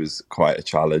 which was quite a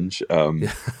challenge,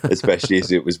 especially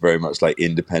as it was very much like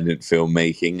independent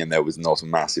filmmaking, and there was not a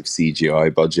massive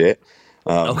CGI budget.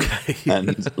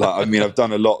 And I've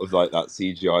done a lot of like that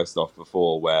CGI stuff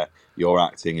before, where you're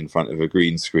acting in front of a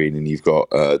green screen and you've got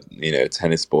a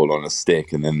tennis ball on a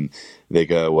stick, and then they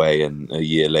go away, and a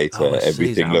year later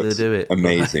everything looks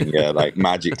amazing. Yeah, like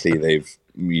magically they've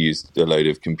used a load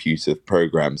of computer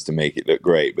programs to make it look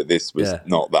great, but this was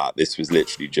not that. This was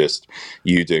literally just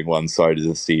you doing one side of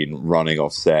the scene, running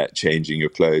off set, changing your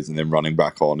clothes, and then running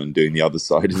back on and doing the other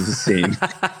side of the scene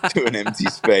to an empty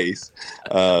space.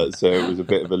 So it was a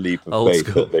bit of a leap of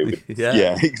faith that they would,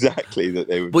 exactly, that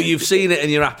they would. But you've seen it and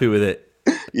you're happy with it.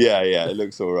 Yeah, it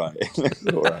looks all right.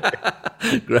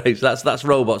 Great. So that's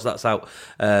Robots. That's out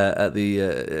at the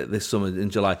this summer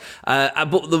in July.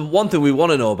 But the one thing we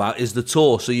want to know about is the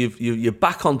tour. So you're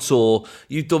back on tour.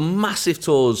 You've done massive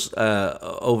tours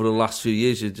over the last few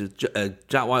years.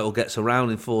 Jack Whitehall Gets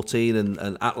Around in 2014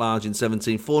 and At Large in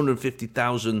 2017.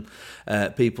 450,000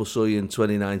 people saw you in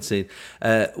 2019.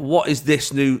 What is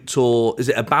this new tour? Is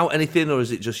it about anything, or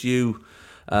is it just you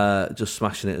just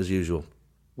smashing it as usual?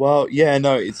 Well,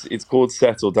 it's called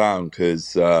Settle Down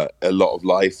because a lot of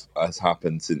life has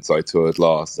happened since I toured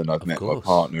last, and I've met my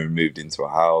partner and moved into a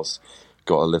house,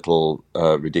 got a little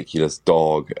ridiculous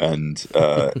dog, and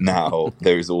now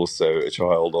there is also a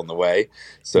child on the way.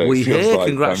 So it feels like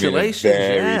congratulations, I'm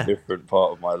in a very different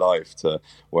part of my life to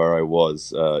where I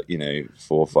was, 4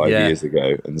 or 5 years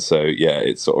ago. And so,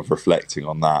 it's sort of reflecting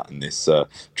on that and this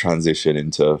transition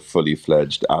into fully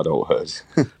fledged adulthood.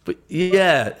 But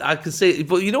I can see.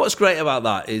 But you know what's great about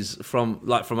that is from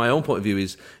my own point of view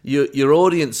is your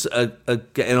audience are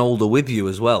getting older with you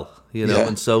as well. you know, Yeah.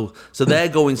 and so they're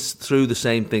going through the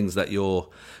same things that you're.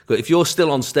 But if you're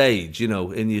still on stage, you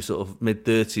know, in your sort of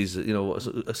mid-30s, you know,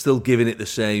 still giving it the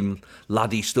same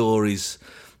laddie stories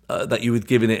that you were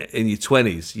giving it in your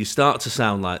 20s, you start to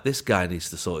sound like this guy needs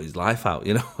to sort his life out,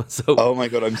 you know. So, Oh my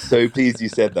God, I'm so pleased you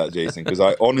said that, Jason, because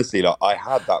I honestly, like, I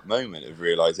had that moment of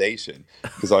realization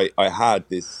because I had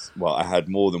this, well, I had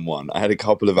more than one. I had a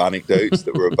couple of anecdotes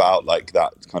that were about like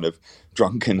that kind of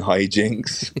drunken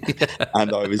hijinks,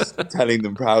 and I was telling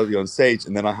them proudly on stage.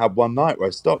 And then I had one night where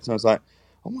I stopped and I was like,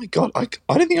 oh my God, I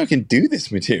don't think I can do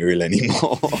this material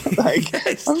anymore. Like,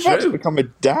 I'm about to become a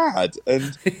dad.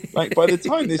 And like, by the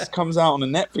time this comes out on a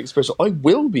Netflix special, I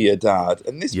will be a dad.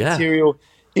 And this material,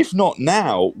 if not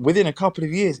now, within a couple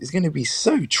of years, is going to be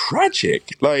so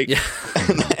tragic. Like,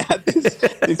 and I had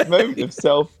this moment of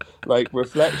self, like,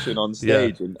 reflection on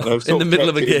stage. And I've sort in the middle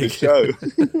of a gig. The show.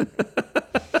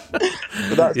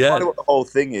 But that's kind of what the whole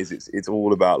thing is. It's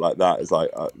all about like that. It's like,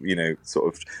 you know,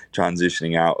 sort of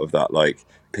transitioning out of that like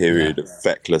period of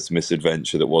feckless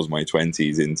misadventure that was my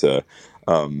 20s into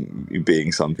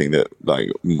being something that like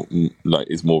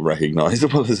is more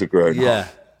recognizable as a grown up.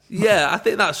 Yeah, I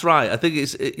think that's right. I think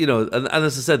it's, you know, and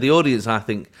as I said, the audience, I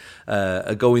think,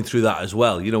 are going through that as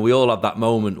well. You know, we all have that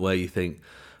moment where you think,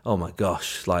 oh my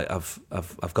gosh, like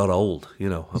I've got old, you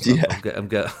know. I'm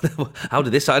how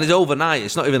did this happen? And it's overnight.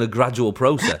 It's not even a gradual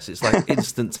process. It's like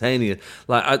instantaneous.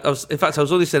 Like I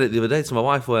was only saying it the other day to my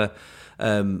wife where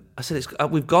I said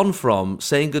we've gone from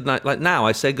saying goodnight. Like now,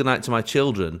 I say goodnight to my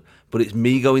children, but it's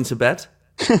me going to bed.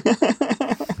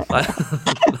 Like,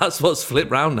 that's what's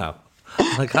flipped round now.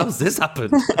 Like, how's this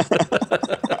happened?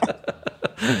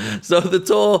 So the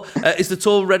tour is the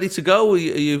tour ready to go?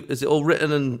 Is it all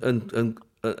written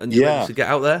and you're ready to get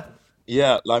out there?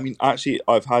 Yeah, I mean, actually,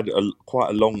 I've had quite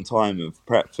a long time of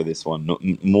prep for this one,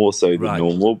 more so than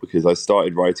normal, because I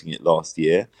started writing it last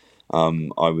year.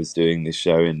 I was doing this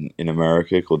show in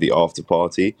America called The After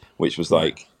Party, which was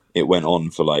like, it went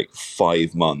on for like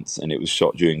 5 months, and it was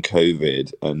shot during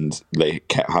COVID, and they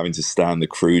kept having to stand the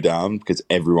crew down because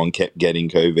everyone kept getting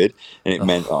COVID, and it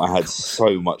meant that I had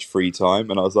so much free time,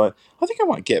 and I was like, I think I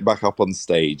might get back up on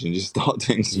stage and just start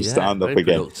doing some stand-up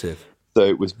again. Productive. So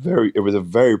it was a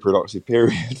very productive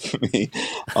period for me,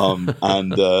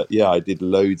 I did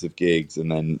loads of gigs, and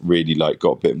then really like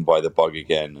got bitten by the bug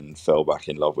again and fell back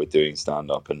in love with doing stand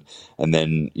up, and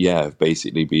then I've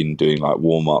basically been doing like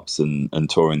warm ups and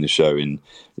touring the show in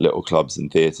little clubs and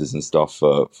theatres and stuff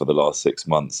for the last 6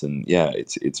 months, and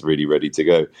it's really ready to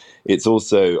go. It's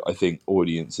also, I think,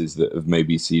 audiences that have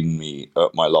maybe seen me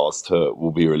at my last tour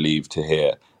will be relieved to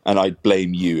hear. And I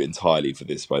blame you entirely for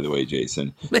this, by the way,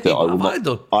 Jason. Mate,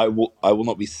 I will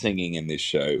not be singing in this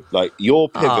show. Like, your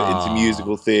pivot into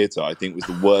musical theatre, I think, was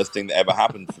the worst thing that ever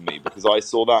happened for me, because I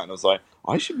saw that and I was like,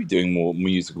 I should be doing more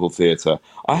musical theatre.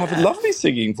 I have a lovely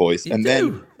singing voice.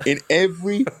 Then in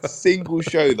every single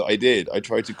show that I did, I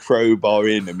tried to crowbar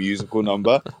in a musical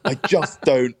number. I just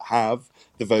don't have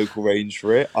the vocal range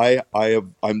for it.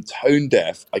 I'm tone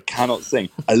deaf. I cannot sing.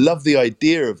 I love the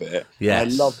idea of it. Yes.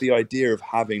 I love the idea of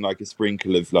having like a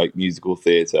sprinkle of like musical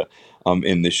theatre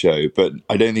in the show, but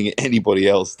I don't think anybody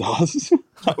else does.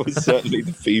 That was certainly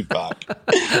the feedback.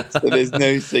 So there's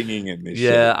no singing in this show.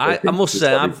 Yeah, I must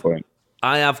say,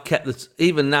 I have kept this.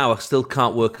 Even now, I still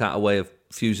can't work out a way of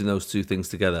fusing those two things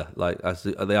together. Like,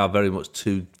 they are very much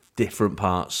two different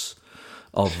parts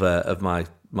of my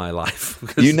life.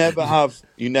 You never have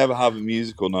a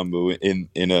musical number in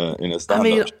a stand-up. I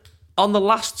mean, on the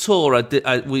last tour,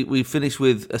 we finished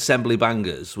with Assembly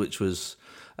Bangers, which was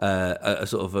a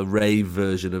sort of a rave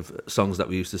version of songs that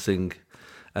we used to sing.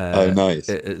 Nice.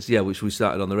 Which we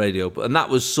started on the radio, and that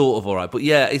was sort of all right. But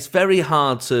yeah, it's very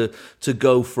hard to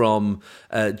go from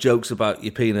jokes about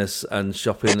your penis and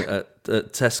shopping at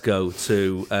Tesco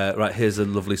to right, here's a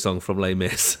lovely song from Les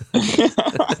Mis.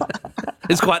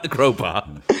 It's quite the crowbar.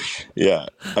 Yeah,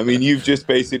 I mean, you've just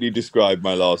basically described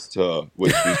my last tour,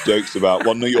 which was jokes about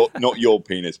not your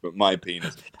penis, but my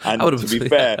penis. And to be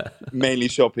fair, mainly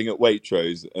shopping at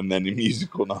Waitrose and then a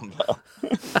musical number.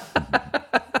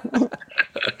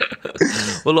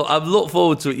 Well, look, I look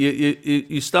forward to it.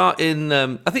 You start in.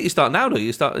 I think you start now, don't you?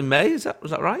 You start in May. Was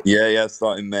that right? Yeah.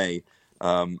 Start in May,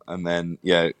 and then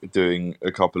doing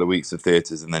a couple of weeks of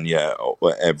theatres, and then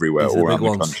everywhere all around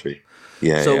the country.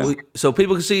 Yeah. So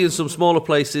people can see you in some smaller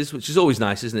places, which is always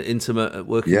nice, isn't it? Intimate,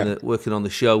 working on the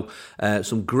show.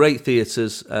 Some great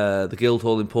theatres, the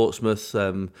Guildhall in Portsmouth,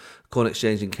 Corn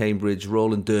Exchange in Cambridge,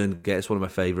 Roland Durngate is one of my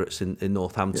favourites in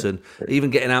Northampton. Even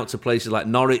getting out to places like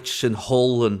Norwich and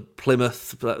Hull and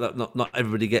Plymouth, that not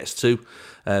everybody gets to.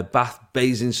 Bath,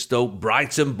 Basingstoke,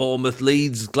 Brighton, Bournemouth,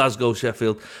 Leeds, Glasgow,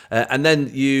 Sheffield, and then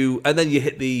you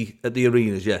hit the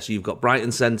arenas. Yes, so you've got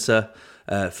Brighton Centre,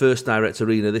 First Direct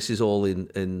Arena. This is all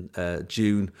in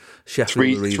June.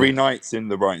 Sheffield Arena. 3 nights in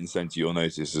the Brighton Centre, you'll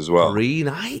notice as well. 3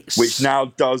 nights, which now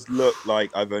does look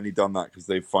like I've only done that because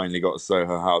they've finally got a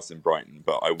Soho House in Brighton.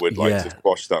 But I would like to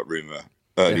squash that rumour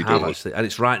early doors. Actually. And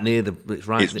it's right near it's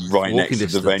right next to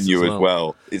the venue as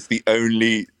well. It's the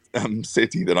only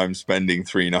city that I'm spending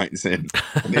 3 nights in,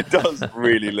 and it does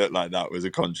really look like that was a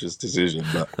conscious decision,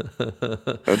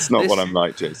 but that's not what I'm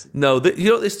like, Jason. No, you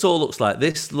know what this tour looks like?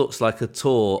 This looks like a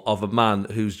tour of a man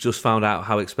who's just found out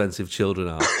how expensive children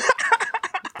are.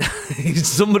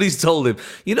 Somebody's told him,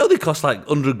 they cost like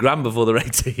 100 grand before they're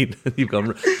 18. You've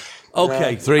gone,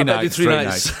 okay, 3 nights. 3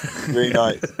 nights. 3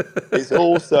 nights.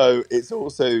 It's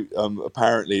also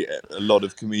apparently a lot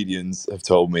of comedians have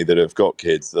told me that have got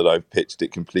kids that I've pitched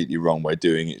it completely wrong by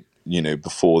doing it,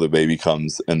 before the baby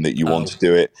comes, and that you want to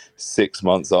do it 6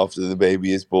 months after the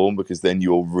baby is born, because then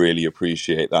you'll really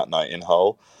appreciate that night in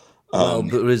Hull. Well,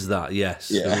 there is that. Yes,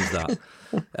 there is that.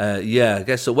 I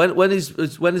guess so. When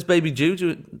is baby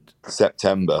due?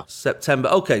 September.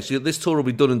 Okay, so this tour will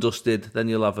be done and dusted. Then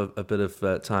you'll have a bit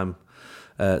of time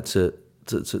to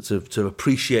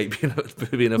appreciate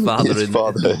being a father in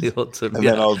the autumn. And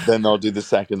then I'll do the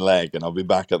second leg, and I'll be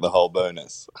back at the Hull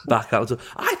bonus. Back out.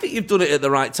 I think you've done it at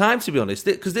the right time, to be honest,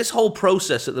 because this whole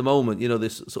process at the moment,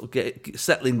 this sort of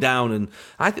settling down, and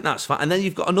I think that's fine. And then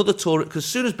you've got another tour, because as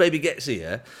soon as baby gets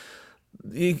here,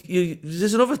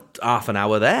 there's another half an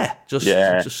hour there, just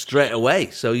straight away.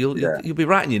 So you'll be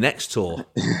writing your next tour,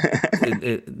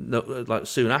 like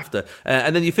soon after,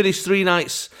 and then you finish 3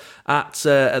 nights at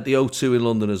the O2 in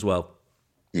London as well.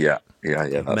 Yeah.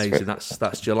 That's amazing.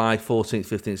 That's July 14th,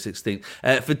 15th,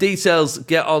 16th. For details,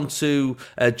 get on to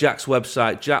Jack's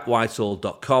website,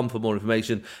 jackwhitehall.com, for more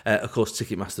information. Of course,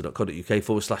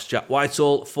 ticketmaster.co.uk/Jack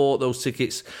Whitehall for those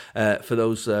tickets. For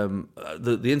those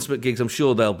the intimate gigs, I'm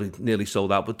sure they'll be nearly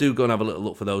sold out, but do go and have a little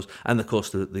look for those. And of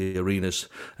course, the arenas,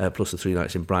 plus the 3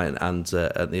 nights in Brighton and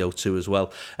at the O2 as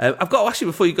well. I've got to ask you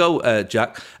before you go,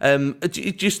 Jack. Are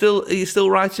you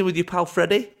still writing with your pal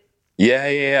Freddie?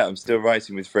 Yeah. I'm still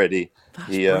writing with Freddie. That's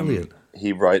brilliant.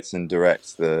 He writes and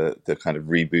directs the kind of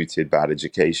rebooted Bad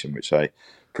Education, which I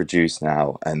produce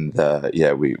now, and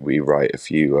we write a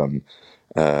few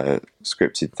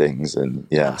scripted things, and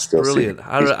that's brilliant.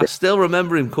 I still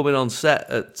remember him coming on set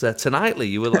at Tonightly.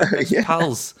 You were like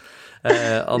pals.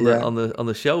 On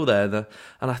the show there,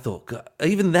 and I thought, God,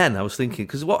 even then I was thinking,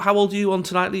 because how old are you on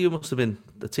Tonightly? You must have been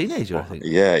a teenager, I think.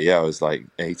 I was like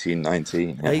 18,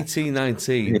 19. 18,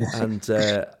 19,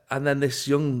 and then this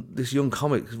young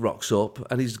comic rocks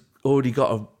up, and he's already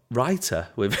got a writer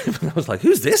with him, and I was like,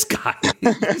 who's this guy?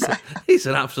 He's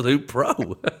an absolute pro.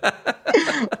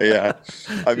 Yeah,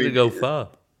 I mean, go far.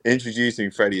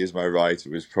 Introducing Freddie as my writer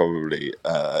was probably,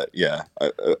 I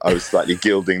was slightly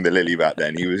gilding the lily back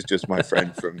then. He was just my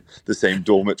friend from the same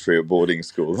dormitory at boarding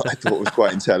school that I thought was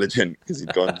quite intelligent, because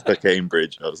he'd gone to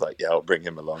Cambridge. I was like, I'll bring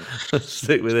him along.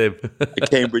 Stick with him. A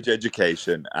Cambridge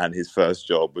education, and his first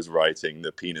job was writing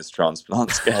the penis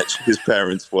transplant sketch. His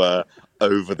parents were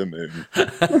over the moon.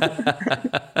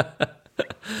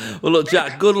 Well, look,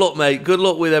 Jack, good luck, mate. Good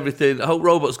luck with everything. I hope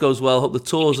Robots goes well. Hope the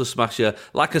tour's a smasher.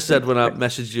 Like I said when I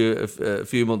messaged you a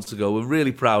few months ago, we're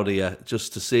really proud of you,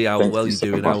 just to see how well you're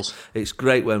doing. How it's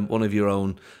great when one of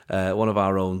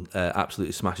our own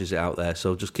absolutely smashes it out there.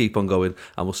 So just keep on going,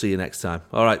 and we'll see you next time.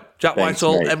 All right, Jack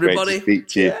Whitehall, mate. everybody. Great to speak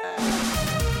to you.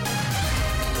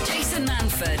 Jason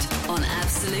Manford on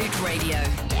Absolute Radio.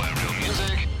 Where real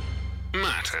music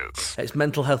matters. It's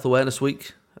Mental Health Awareness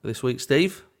Week this week,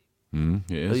 Steve. It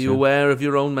is, Are you aware of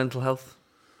your own mental health?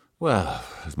 Well,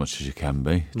 as much as you can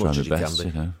be. As much Try as my you best,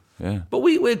 can be. Yeah. But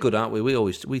we're good, aren't we?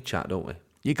 We chat, don't we?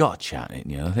 You got to chat it,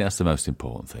 I think that's the most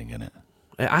important thing, isn't it?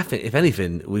 I think, if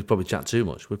anything, we probably chat too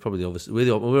much. We're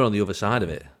on the other side of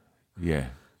it. Yeah.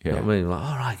 You know what I mean? Like,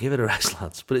 all right, give it a rest,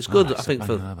 lads. But it's good, I think, I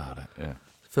know about it. Yeah.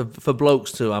 for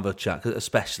blokes to have a chat,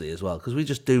 especially as well, because we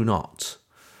just do not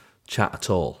chat at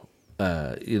all.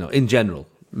 In general,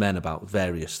 men, about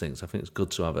various things. I think it's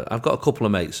good to have it. I've got a couple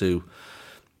of mates who,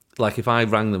 like, if I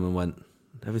rang them and went,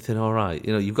 everything all right?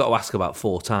 You've got to ask about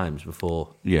 4 times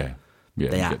before Yeah.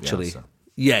 they actually...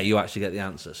 yeah, you actually get the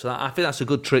answer. So I think that's a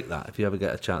good trick, that, if you ever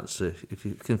get a chance to, if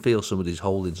you can feel somebody's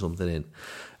holding something in,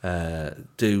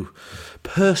 do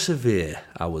persevere,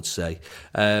 I would say.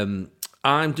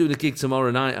 I'm doing a gig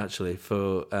tomorrow night, actually,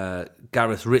 for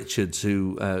Gareth Richards,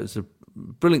 who is a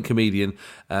brilliant comedian,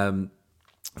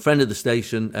 friend of the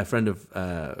station, a friend of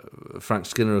Frank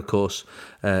Skinner, of course,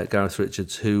 Gareth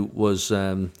Richards, who was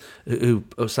who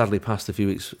sadly passed a few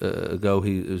weeks ago.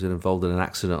 He was involved in an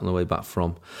accident on the way back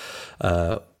from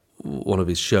one of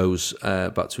his shows,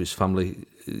 back to his family,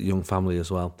 young family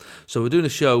as well. So we're doing a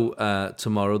show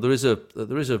tomorrow. There is a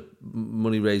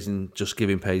money raising Just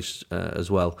Giving page as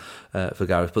well for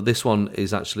Gareth, but this one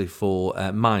is actually for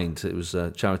Mind. It was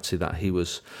a charity that he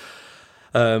was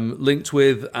linked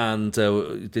with and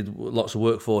did lots of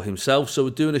work for himself. So we're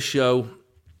doing a show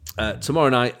tomorrow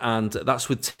night, and that's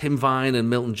with Tim Vine and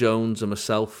Milton Jones and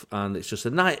myself, and it's just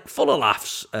a night full of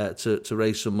laughs to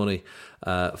raise some money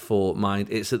for Mind.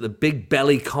 It's at the Big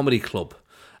Belly Comedy Club,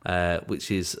 which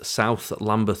is South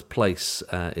Lambeth Place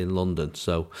in London.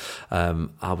 So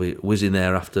I'll be whizzing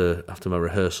there after my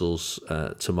rehearsals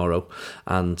tomorrow,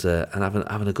 and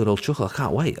having a good old chuckle. I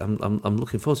can't wait. I'm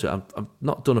looking forward to it. I've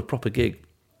not done a proper gig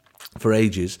for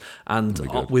ages, and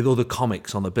with other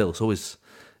comics on the bill.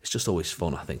 It's just always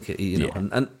fun, I think. You know,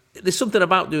 and there's something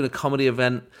about doing a comedy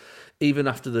event, even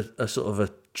after a sort of a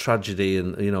tragedy,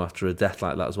 and after a death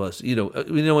like that as well. So,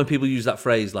 when people use that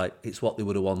phrase, like, it's what they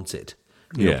would have wanted.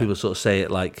 You know, people sort of say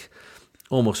it like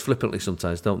almost flippantly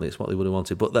sometimes, don't they? It's what they would have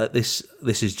wanted, but this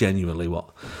is genuinely what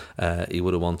he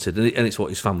would have wanted, and it's what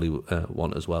his family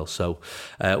want as well. So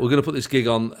we're going to put this gig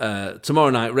on tomorrow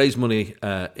night, raise money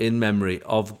in memory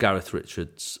of Gareth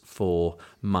Richards for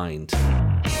Mind.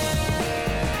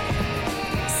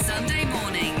 Sunday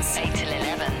mornings, 8 till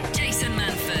 11. Jason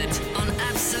Manford on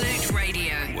Absolute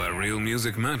Radio. Where real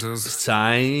music matters. It's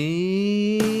time.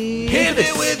 Hit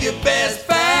me with your best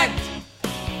fact.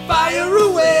 Fire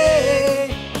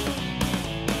away.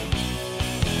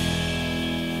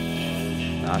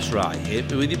 That's right.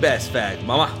 Hit me with your best fact,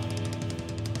 mama.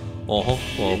 Well,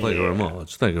 thank you very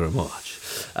much. Thank you very much.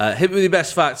 Hit me with your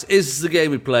best facts is the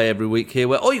game we play every week here,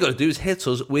 where all you got to do is hit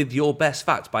us with your best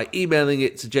fact by emailing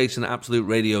it to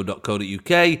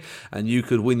jason@absoluteradio.co.uk, and you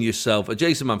could win yourself a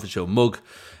Jason Manford Show mug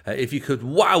if you could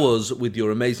wow us with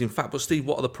your amazing fact. But Steve,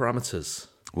 what are the parameters?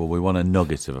 Well, we want a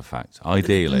nugget of a fact.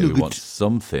 Ideally, we want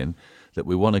something that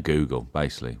we want to Google,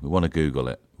 basically. We want to Google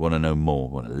it. We want to know more.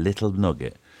 We want a little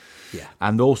nugget. Yeah.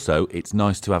 And also, it's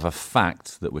nice to have a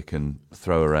fact that we can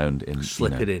throw around in.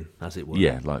 Slip it in, as it were.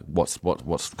 Yeah, like what's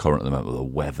current at the moment? The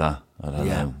weather, I don't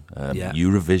know. Yeah.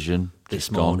 Eurovision.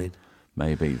 This morning.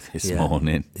 Maybe this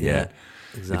morning. Yeah.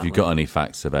 Exactly. If you've got any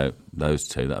facts about those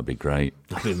two, that'd be great.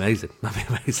 That'd be amazing.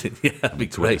 Yeah, that'd be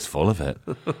great. It's full of it.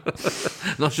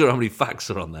 Not sure how many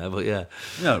facts are on there, but yeah.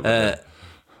 No.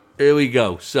 Here we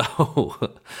go.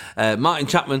 So, Martin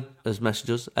Chapman has messaged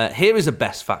us. Here is a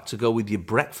best fact to go with your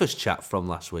breakfast chat from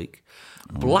last week.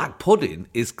 Black pudding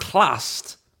is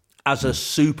classed as a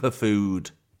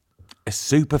superfood. A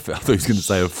superfood. I thought he was going to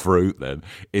say a fruit then.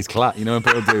 It's when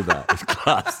people do that, it's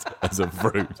classed as a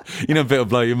fruit. It'll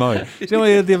blow your mind. Do you know what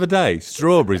I heard the other day?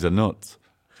 Strawberries are nuts.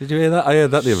 Did you hear that? I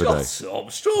heard that the other day. Shut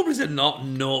up. Strawberries are not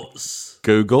nuts.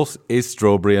 Google, is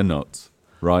strawberry a nut?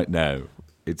 Right now.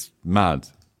 It's mad.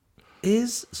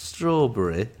 Is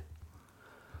strawberry...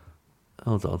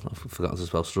 Hold on, I forgot to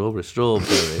spell strawberry.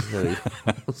 Strawberry. There we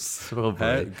go.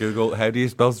 Strawberry. Google, how do you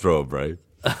spell strawberry?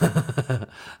 A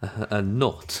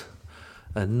nut.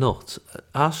 A nut.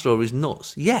 Are strawberries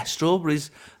nuts? Yes,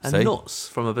 strawberries are nuts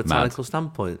from a botanical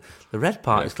standpoint. The red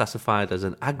part is classified as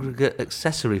an aggregate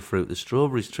accessory fruit. The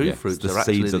strawberries, true fruits, the are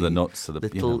seeds actually of the nuts, are the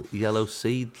little yellow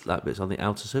seed-like bits on the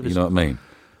outer surface. You know what I mean?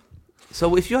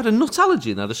 So if you had a nut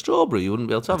allergy and had a strawberry, you wouldn't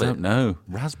be able to have it? I don't know.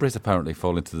 Raspberries apparently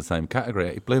fall into the same category.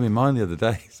 It blew my mind the other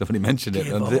day. Somebody mentioned it,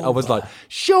 and I was like,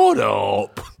 shut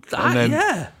up!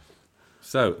 Yeah.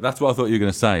 So that's what I thought you were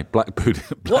going to say. Black pudding.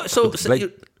 What? So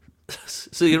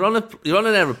you're on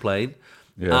an aeroplane,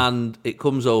 and it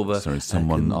comes over. Sorry,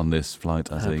 someone on this flight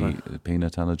has a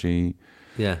peanut allergy.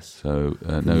 Yes. So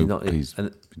please.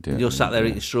 You're sat there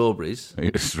eating strawberries.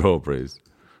 Eating strawberries.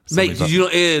 Mate, did you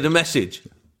not hear the message?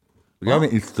 We're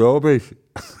eating strawberries.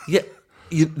 Yeah,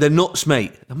 they're nuts,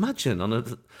 mate. Imagine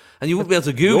and you wouldn't be able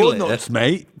to Google it. Nuts,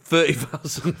 mate.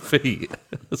 30,000 feet.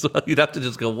 So you'd have to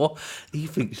just go, what? You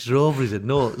think strawberries are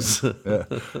nuts? Yeah.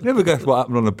 You never guess what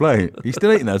happened on the plane. You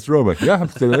still eating that strawberry? Yeah, I'm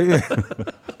still eating it.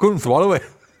 Couldn't swallow it.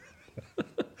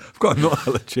 I've got a nut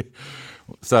allergy.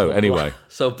 So anyway,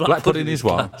 black pudding is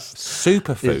what?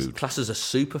 Superfood. It's classed as a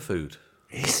superfood.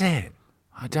 Is it?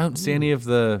 I don't see any of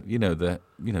the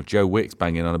Joe Wicks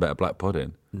banging on about black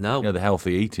pudding. No. The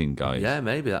healthy eating guys. Yeah,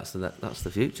 maybe that's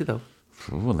the future, though.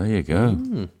 Oh, there you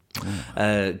go.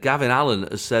 Gavin Allen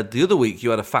has said, the other week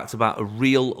you had a fact about a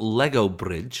real Lego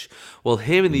bridge. Well,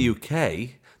 here in the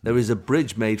UK, there is a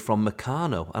bridge made from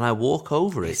Meccano, and I walk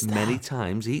over it many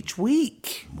times each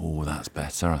week. Oh, that's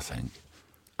better, I think.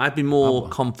 I'd be more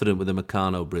confident with the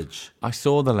Meccano bridge. I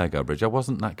saw the Lego bridge. I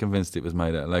wasn't that convinced it was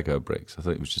made out of Lego bricks. I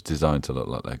thought it was just designed to look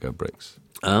like Lego bricks.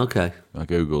 Okay. I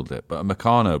Googled it. But a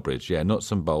Meccano bridge,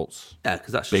 nuts and bolts. Yeah,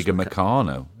 because that's bigger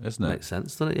Meccano, isn't it? Makes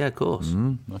sense, doesn't it? Yeah, of course.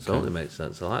 Okay. Totally makes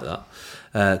sense. I like that.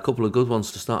 A couple of good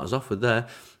ones to start us off with there.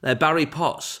 Barry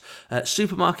Potts.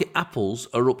 Supermarket apples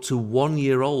are up to 1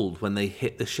 year old when they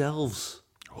hit the shelves.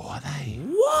 What are they?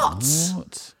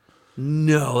 What?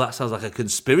 No, that sounds like a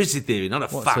conspiracy theory, not a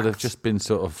fact. So they've just been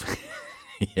sort of...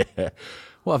 yeah.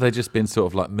 What, have they just been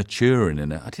sort of like maturing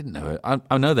in it? I didn't know.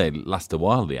 I know they last a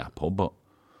while, the apple, but...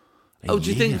 do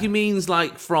you think he means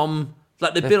like from...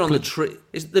 Like they've been on the tree...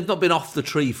 They've not been off the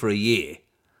tree for a year?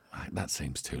 That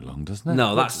seems too long, doesn't it?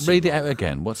 No, that's... Read it out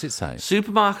again. What's it say?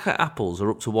 Supermarket apples are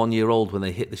up to 1 year old when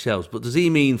they hit the shelves, but does he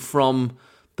mean from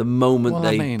the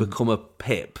moment become a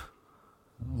pip?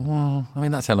 Well, I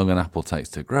mean, that's how long an apple takes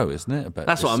to grow, isn't it?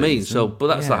 That's what I mean. So, but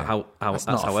that's not how that's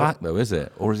not a fact, though, is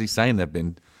it? Or is he saying they've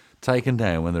been taken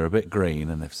down when they're a bit green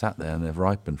and they've sat there and they've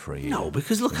ripened for a year? No,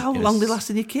 because look how long they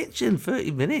last in your kitchen, 30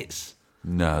 minutes.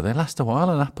 No, they last a while,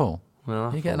 an apple.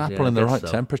 Well, you get an apple in the right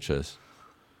temperatures.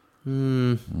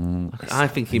 I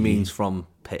think he means from...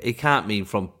 He can't mean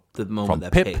from the moment they're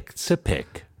picked. To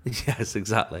pick. Yes,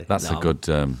 exactly. That's a good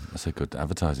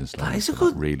advertising slogan. That is a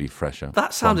good... Really fresh out.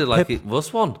 That sounded like it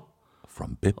was one.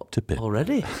 From pip to pip.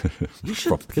 Already? You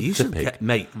should,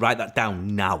 mate, write that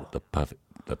down now. The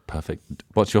perfect...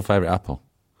 What's your favourite apple?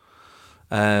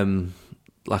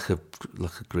 Like a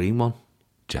green one.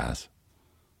 Jazz.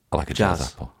 I like a jazz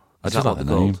apple. I just like the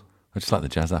name. I just like the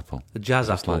jazz apple. The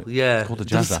jazz apple, yeah. It's called a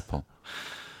jazz apple.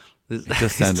 It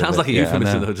just sounds like a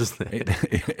euphemism, though, doesn't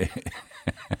it?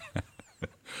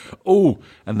 Oh,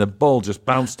 and the ball just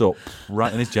bounced up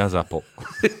right in his jazz apple.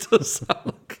 It does sound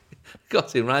like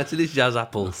got him right in his jazz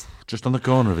apples. Just on the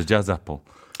corner of his jazz apple.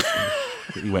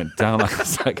 He went down like a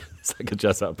sack of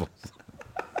jazz apples.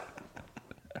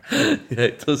 Yeah,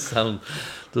 it does sound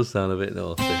a bit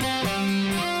naughty.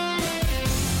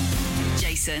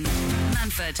 Jason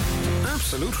Manford,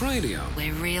 Absolute Radio.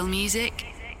 where real music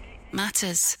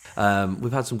matters.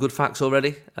 We've had some good facts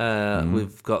already.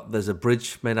 There's a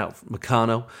bridge made out of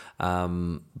Meccano.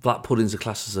 Black puddings are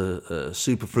classed as a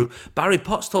superfruit. Barry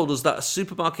Potts told us that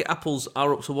supermarket apples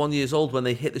are up to 1 year old when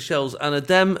they hit the shelves. And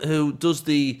Adem, who does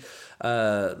the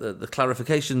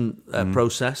clarification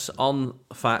process on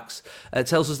facts,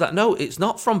 tells us that no, it's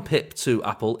not from pip to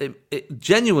apple. It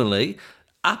genuinely,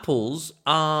 apples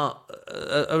are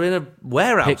in a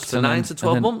warehouse Picked for 9 to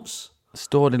 12 months.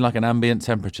 Stored in like an ambient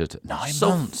temperature. 9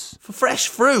 months. For fresh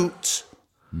fruit.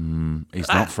 It's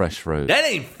not fresh fruit. That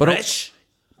ain't fresh.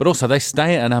 But also, they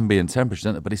stay at an ambient temperature,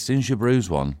 don't they? But as soon as you bruise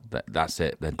one, that's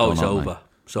it. They're done, It's aren't over.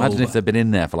 They? Imagine if they'd been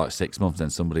in there for like 6 months, then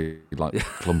somebody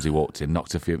clumsy walked in,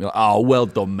 knocked a few. Like, oh, well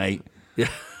done, mate. Yeah.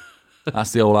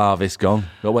 That's the old harvest gone.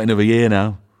 Got to wait another year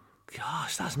now.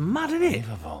 Gosh, that's mad, isn't it?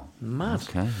 Mad.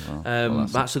 Okay. Well,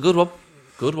 that's a good one.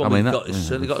 Good one. I mean, It's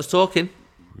certainly got us talking.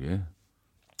 Yeah.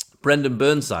 Brendan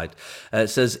Burnside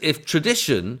says, if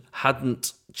tradition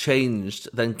hadn't changed,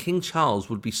 then King Charles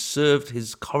would be served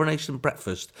his coronation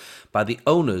breakfast by the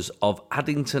owners of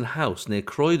Addington House near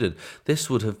Croydon.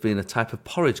 This would have been a type of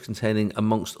porridge containing,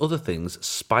 amongst other things,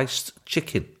 spiced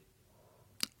chicken.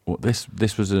 Well, this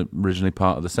was originally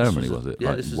part of the ceremony, was it?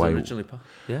 Yeah, this was originally part.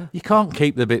 Yeah. You can't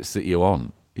keep the bits that you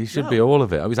want. It should be all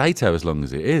of it. It was 8 hours long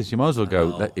as it is. You might as well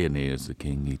go, in here's the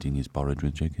king eating his porridge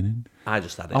with chicken in. I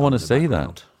just had it. I want to see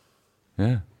that.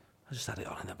 Yeah. I just had it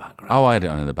on in the background. Oh, I had it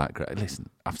on in the background. Listen,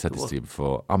 I've said this to you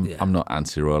before. I'm not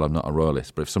anti-royal. I'm not a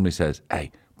royalist. But if somebody says,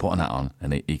 "Hey, put on that on,"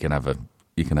 and he can have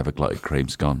a clotted cream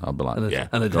scone, I'll be like,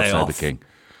 and a God day save off. the king.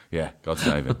 Yeah, God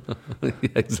save him.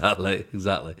 Exactly.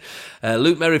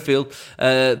 Luke Merrifield,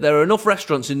 there are enough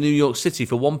restaurants in New York City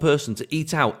for one person to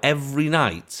eat out every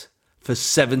night for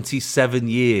 77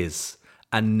 years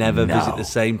and never visit the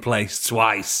same place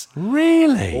twice.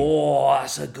 Really? Oh,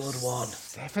 that's a good one.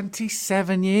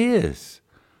 77 years.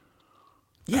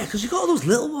 Yeah, because you've got all those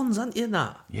little ones, haven't you, in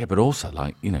that? Yeah, but also,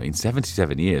 in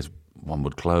 77 years, one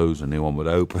would close, a new one would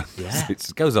open. Yeah. It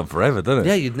goes on forever, doesn't it?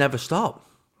 Yeah, you'd never stop.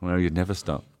 Well, you'd never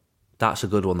stop. That's a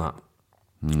good one, that.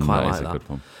 Quite that like is a that. good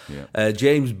one. Yeah.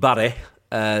 James Barry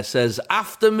says,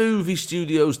 after movie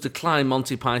studios declined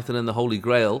Monty Python and the Holy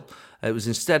Grail, it was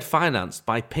instead financed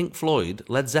by Pink Floyd,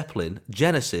 Led Zeppelin,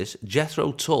 Genesis,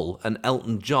 Jethro Tull, and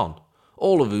Elton John,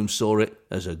 all of whom saw it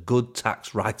as a good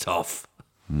tax write-off.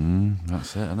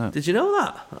 That's it, isn't it? Did you know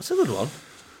that? That's a good one.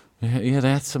 Yeah, they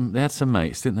had some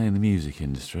mates, didn't they, in the music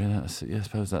industry? I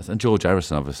suppose that's... And George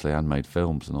Harrison, obviously, had made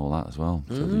films and all that as well.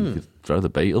 So you could throw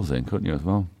the Beatles in, couldn't you, as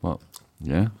well? Well,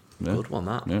 yeah. Good one,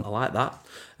 that. Yeah. I like that.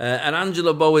 And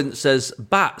Angela Bowen says,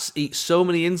 bats eat so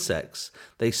many insects,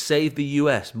 they save the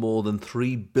US more than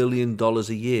 $3 billion a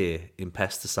year in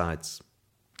pesticides.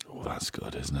 Oh, that's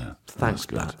good, isn't it? Thanks, That's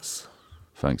good. bats.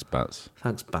 Thanks, bats.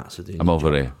 Thanks, bats, for doing I'm your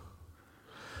over job. here.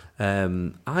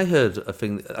 I heard a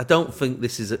thing. I don't think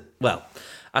this is well,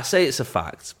 I say it's a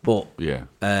fact, but Yeah.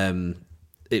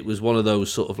 it was one of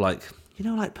those sort of like,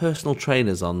 like personal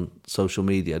trainers on social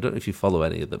media. I don't know if you follow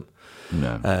any of them.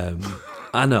 No.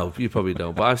 I know you probably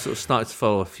don't, but I've sort of started to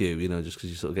follow a few, just because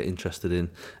you sort of get interested in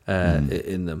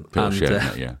them. People sharing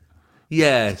it, yeah.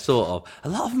 Yeah, sort of. A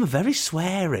lot of them are very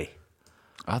sweary.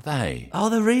 Are they? Oh,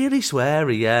 they're really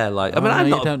sweary. Yeah, like I'm no, not.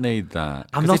 you don't need that.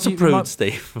 I'm 'Cause not a you prude, might-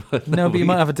 Steve. No, but you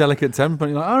might have a delicate temper.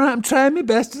 And you're like, all right, I'm trying my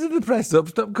best to do the press up.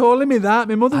 Stop calling me that.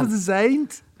 My mother was a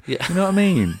saint. Yeah. You know what I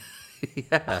mean?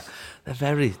 Yeah, they're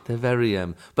very.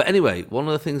 But anyway, one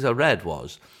of the things I read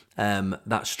was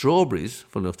that strawberries.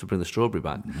 Fun enough to bring the strawberry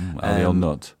back. The old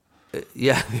nut.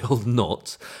 Yeah, the old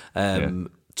nut. Yeah.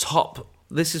 Top.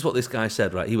 This is what this guy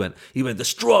said. Right, he went. The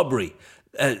strawberry.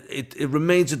 It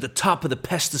remains at the top of the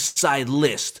pesticide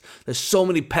list. There's so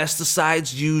many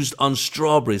pesticides used on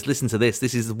strawberries. Listen to this.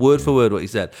 This is word for word what he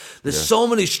said. There's so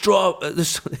many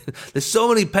there's so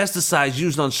many pesticides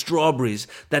used on strawberries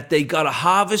that they got a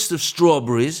harvest of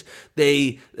strawberries.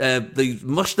 They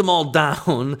mushed them all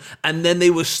down, and then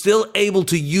they were still able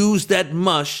to use that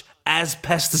mush as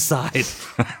pesticide.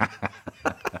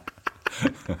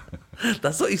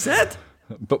 That's what he said.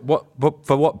 But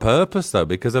for what purpose though?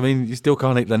 Because I mean, you still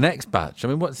can't eat the next batch. I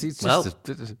mean, it's just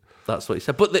That's what he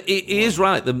said. But he is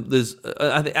right. There's,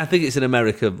 I think it's in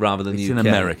America rather than the UK. in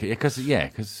America, because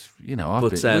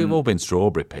we've all been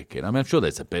strawberry picking. I mean, I'm sure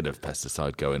there's a bit of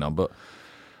pesticide going on, but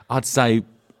I'd say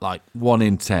like 1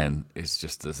 in 10 is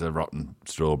just there's a rotten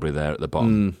strawberry there at the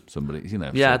bottom. Somebody,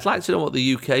 Yeah, I'd like to know what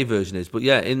the UK version is. But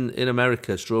yeah, in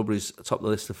America, strawberries top the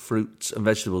list of fruits and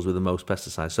vegetables with the most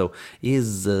pesticides. So he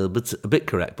is a bit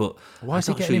correct. But Why is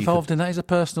he getting involved in that? He's a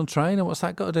personal trainer. What's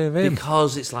that got to do with him?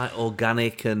 Because it's like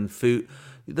organic and food.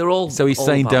 They're all. So he's all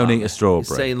saying about don't that. eat a strawberry.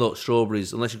 He's saying, look,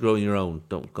 strawberries, unless you're growing your own,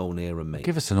 don't go near them, mate.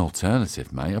 Give us an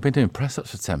alternative, mate. I've been doing press ups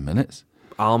for 10 minutes.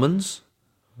 Almonds.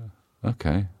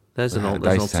 Okay. There's an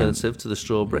alternative to the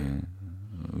strawberry. Yeah.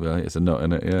 Well, it's a nut,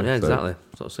 isn't it? Yeah, Yeah, exactly.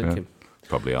 That's what I was thinking.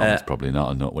 Probably almonds, probably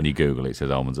not a nut. When you Google it, it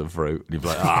says almonds are fruit. And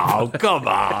you're like, oh, come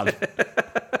on.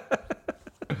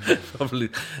 Probably,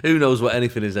 who knows what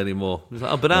anything is anymore? It's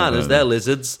like, bananas, they're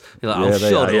lizards. You're like,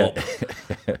 shut up.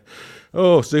 Yeah.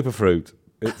 Oh, superfruit.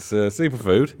 It's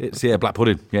superfood. It's, black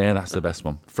pudding. Yeah, that's the best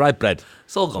one. Fried bread.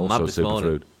 It's all gone mad Also this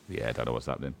morning. superfood. Yeah, I don't know what's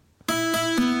happening.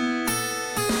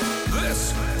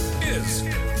 This is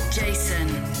Jason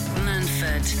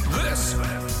Manford, this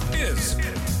is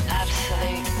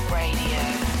Absolute Radio.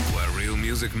 where real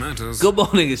music matters. Good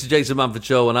morning, it's the Jason Manford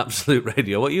Show on Absolute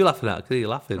Radio. What are you laughing at? I can hear you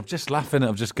laughing. I'm just laughing.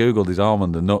 I've just Googled his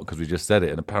almond and nut because we just said it,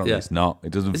 and apparently Yeah. it's not.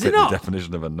 It doesn't Is fit it not? the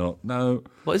definition of a nut. No.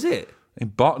 What is it? In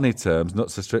botany terms,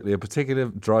 nuts are strictly a particular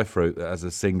dry fruit that has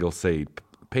a single seed.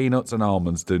 Peanuts and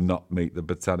almonds do not meet the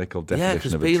botanical Yeah,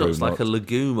 because definition of a true peanuts nut. like a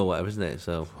legume or whatever, isn't it?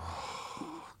 So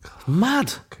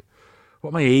mad.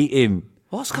 What am I eating?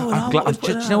 What's going I'm on? glad, What is do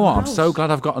you going know on what? in I'm the so house?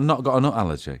 glad I've not got a nut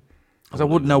allergy because I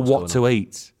believe wouldn't know what's what going to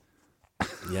eat.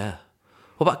 Yeah.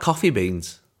 What about coffee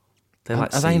beans? They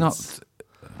like Are they not? seeds.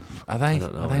 Are they?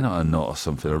 don't know. Are they not a nut or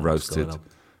something? A roasted going on.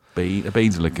 bean? A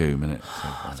bean's a legume, isn't it?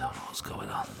 I don't know what's going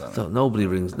on.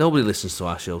 Nobody listens to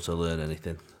our show to learn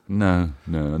anything. No,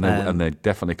 and they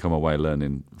definitely come away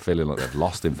feeling like they've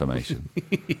lost information.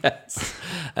 Yes.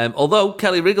 Although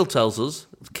Kelly Riggle tells us,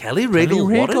 Kelly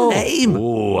Riggle, what a name!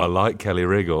 Oh, I like Kelly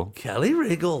Riggle. Kelly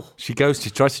Riggle. She tries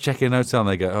to check in a hotel, and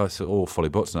they go, "Oh, it's all fully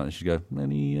booked tonight." And she go,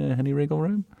 "Any Riggle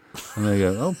room?" And they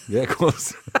go, "Oh, yeah, of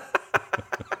course."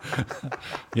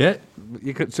 Yeah,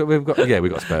 you could. So we've got a spare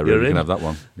room. You're You in. can have that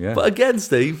one. Yeah. But again,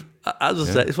 Steve, as I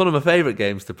said, it's one of my favourite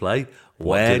games to play.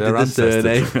 Where did did our the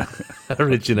surname ancestors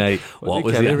originate? What did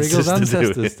was Kelly the Riggle's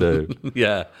ancestors ancestors doing?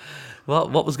 Yeah.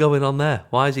 What was going on there?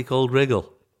 Why is he called Riggle?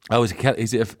 Oh, is it Kelly?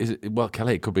 Is it? Well,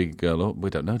 Kelly. It could be girl. Or we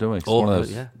don't know, do we? It's Or one of her,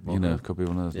 those, yeah. it could be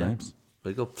one of those names.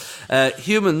 Riggle.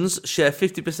 Humans share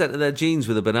 50% of their genes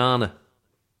with a banana.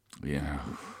 Yeah.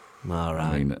 All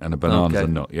right. I mean, and a banana's Okay. a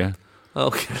nut. Yeah.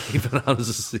 Okay,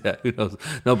 bananas. Yeah, who knows?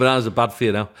 No, bananas are bad for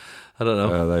you now. I don't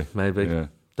know. Are they? Maybe. Yeah.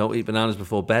 Don't eat bananas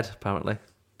before bed. Apparently,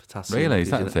 potassium. Really? Is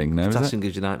gives that you- a thing now, is Potassium it?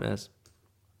 gives you nightmares.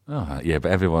 Oh, yeah,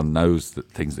 but everyone knows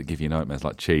that things that give you nightmares,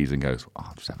 like cheese, and goes, "Oh,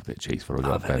 I'll just have a bit of cheese before I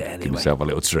go I'll to have bed. it anyway." Give myself a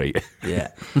little treat." Yeah.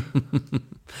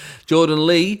 Jordan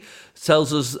Lee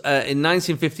tells us in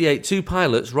 1958, two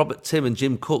pilots, Robert Tim and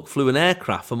Jim Cook, flew an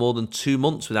aircraft for more than 2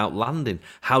 months without landing.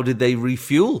 How did they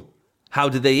refuel? How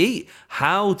did they eat?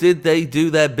 How did they do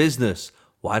their business?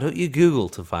 Why don't you Google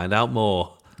to find out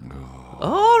more?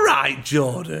 All right,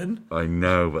 Jordan. I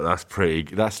know, but that's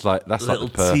pretty. That's like Little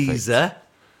the perfect teaser.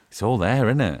 It's all there,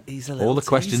 isn't it? He's a all little the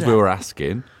questions teaser. we were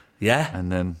asking, Yeah.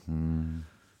 and then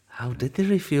How did they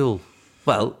refuel?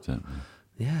 Well, don't know.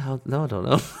 yeah, no, I don't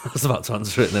know. I was about to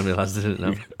answer it and then realised I didn't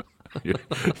know.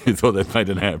 You thought they made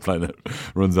an airplane that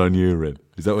runs on urine.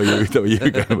 Is that what you're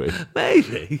going with?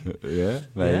 Maybe. Yeah,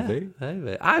 maybe. Yeah,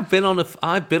 maybe. I've been on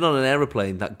an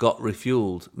aeroplane that got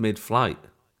refueled mid-flight.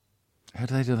 How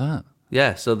do they do that?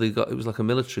 Yeah, so it was like a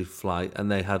military flight, and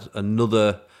they had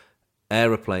another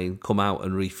aeroplane come out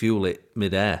and refuel it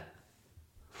mid-air.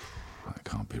 That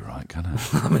can't be right, can it?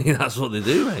 I mean, that's what they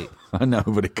do, mate. I know,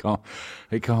 but it can't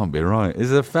be right. Is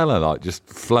there a fella like just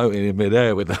floating in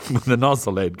midair with the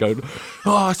nozzle head going,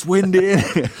 "Oh, it's windy,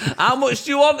 isn't it?" How much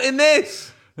do you want in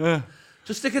this? Yeah.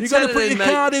 Just stick a You've got to tenner put in, your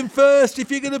mate. card in first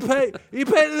if you're going to pay. You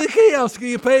pay at the kiosk or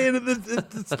you pay in at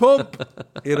the pump.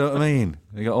 You know what I mean?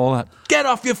 You got all that. Get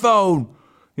off your phone.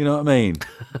 You know what I mean?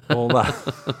 All that.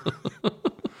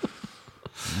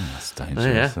 That's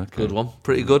dangerous. Yeah, Okay. good one.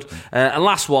 Pretty good. And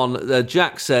last one,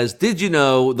 Jack says, did you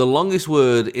know the longest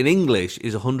word in English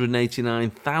is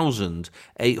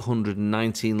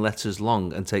 189,819 letters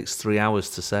long and takes 3 hours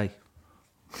to say?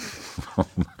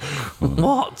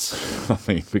 What? I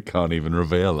mean, we can't even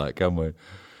reveal that, can we?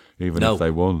 Even No. if they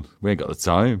won. We ain't got the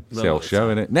time. It's No, the old it's show,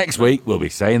 innit? Next week, we'll be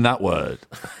saying that word.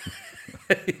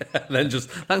 And then just,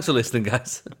 thanks for listening,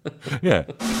 guys. Yeah.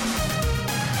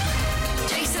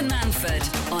 Jason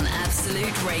Manford on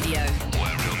Absolute Radio.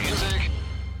 Where real music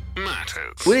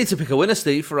matters. We need to pick a winner,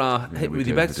 Steve, for our Hit we With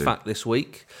Your do, Begs we do. fact this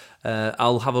week.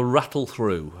 I'll have a rattle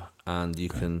through and you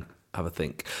can have a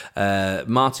think.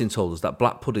 Martin told us that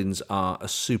black puddings are a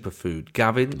superfood.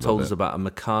 Gavin told us about a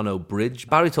Meccano bridge.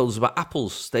 Barry told us about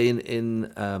apples staying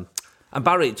in... and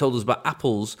Barry told us about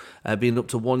apples being up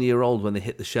to 1 year old when they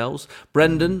hit the shelves.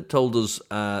 Brendan told us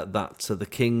that the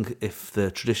king, if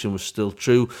the tradition was still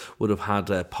true, would have had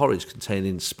porridge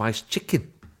containing spiced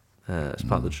chicken. As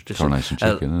part of the tradition. Coronation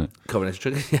chicken, isn't it?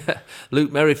 Coronation chicken, yeah.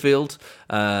 Luke Merrifield,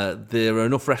 there are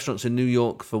enough restaurants in New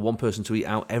York for one person to eat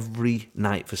out every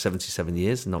night for 77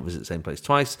 years and not visit the same place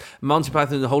twice. Monty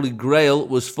Python and the Holy Grail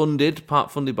was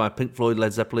part funded by Pink Floyd,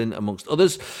 Led Zeppelin, amongst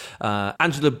others.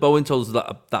 Angela Bowen told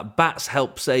us that bats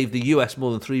help save the US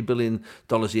more than $3 billion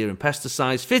a year in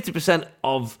pesticides. 50%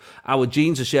 of our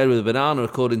genes are shared with a banana,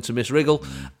 according to Miss Wriggle.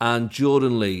 And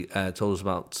Jordan Lee told us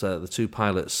about the two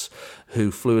pilots who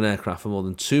flew an aircraft for more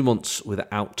than 2 months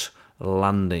without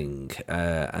landing.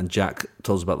 And Jack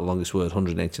told us about the longest word,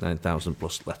 189,000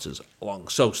 plus letters long.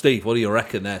 So, Steve, what do you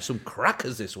reckon there? Some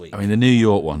crackers this week. I mean, the New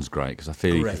York one's great because I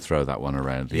feel you Great. could throw that one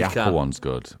around. The You Apple can. one's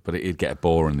good, but it'd get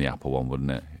boring, the Apple one,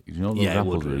 wouldn't it? You know, those Yeah, it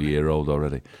apples would, are a really. year old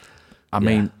already. I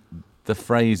mean, the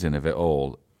phrasing of it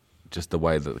all, just the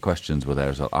way that the questions were there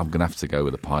as well. I'm going to have to go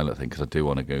with the pilot thing because I do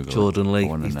want to Google it. Jordan I Lee,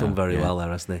 wanna he's know. done very Yeah. well there,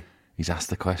 hasn't he? He's asked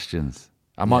the questions.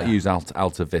 I might Yeah. use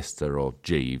Alta Vista or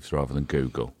Jeeves rather than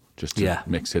Google, just to Yeah.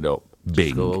 mix it up.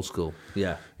 Bing. Go old school.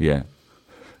 Yeah. Yeah.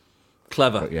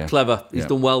 Clever, Yeah. clever. He's Yeah.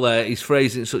 done well there. He's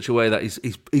phrased it in such a way that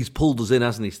he's pulled us in,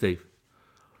 hasn't he, Steve?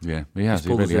 Yeah, he has. He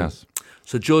Pulled us really in. has.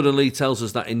 So Jordan Lee tells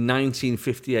us that in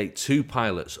 1958, two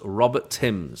pilots, Robert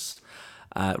Tim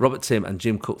and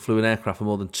Jim Cook, flew an aircraft for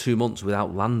more than 2 months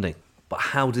without landing. But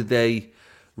how did they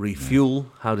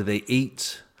refuel? How did they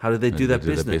eat? How did they do their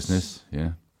business?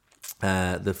 Yeah.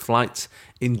 The flight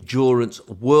endurance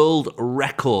world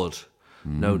record,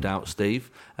 no doubt, Steve.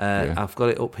 I've got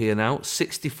it up here now.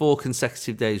 64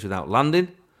 consecutive days without landing.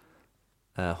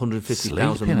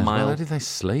 150,000 Sleeping as well. How miles. did they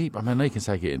sleep? I mean, they can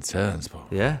take it in turns, but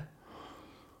Yeah.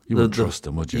 you wouldn't trust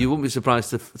them, would you? You wouldn't be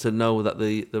surprised to know that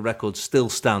the record still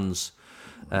stands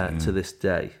to this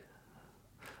day.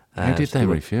 How did they Stuart.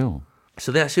 refuel?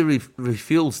 So they actually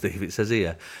refueled, Steve, it says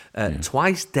here,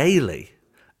 twice daily.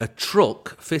 A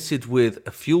truck fitted with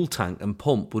a fuel tank and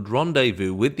pump would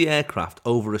rendezvous with the aircraft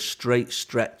over a straight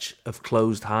stretch of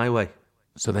closed highway.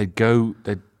 So they'd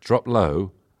drop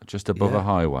low, just above Yeah. a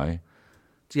highway,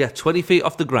 20 feet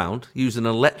off the ground, used an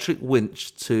electric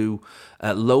winch to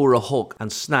lower a hook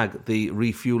and snag the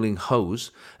refuelling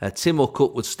hose. Tim or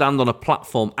Cook would stand on a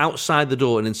platform outside the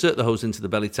door and insert the hose into the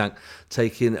belly tank,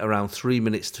 taking around 3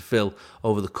 minutes to fill.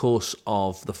 Over the course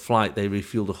of the flight, they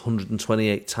refueled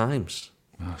 128 times.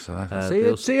 Oh,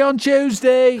 so see you on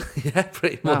Tuesday. Yeah,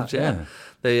 pretty much, yeah.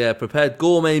 They prepared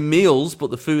gourmet meals,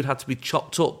 but the food had to be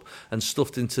chopped up and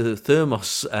stuffed into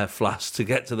thermos flasks to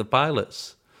get to the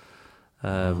pilots.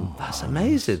 That's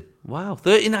amazing. Wow.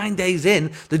 39 days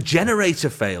in, the generator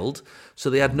failed, so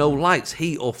they had no lights,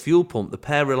 heat or fuel pump. The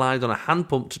pair relied on a hand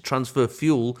pump to transfer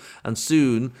fuel and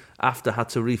soon after had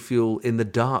to refuel in the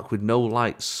dark with no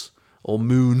lights or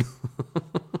moon.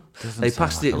 Doesn't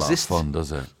sound like a lot of fun,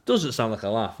 does it? Doesn't sound like a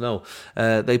laugh, no.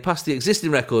 They passed the existing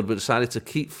record but decided to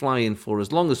keep flying for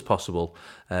as long as possible.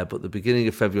 But the beginning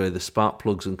of February, the spark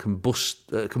plugs and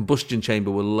combustion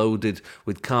chamber were loaded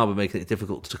with carbon, making it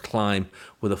difficult to climb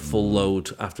with a full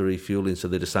load after refueling. So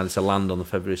they decided to land on the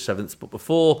February 7th. But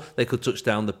before they could touch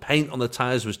down, the paint on the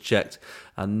tyres was checked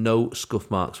and no scuff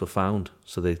marks were found.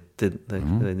 So they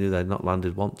knew they'd not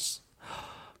landed once.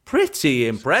 Pretty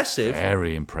impressive.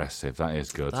 Very impressive. That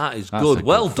is good. That's good.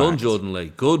 Well done, Jordan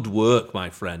Lee. Good work, my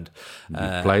friend. You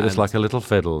played us like a little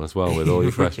fiddle as well with all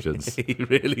your questions. He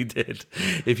really did.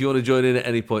 If you want to join in at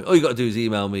any point, all you got to do is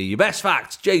email me your best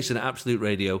facts,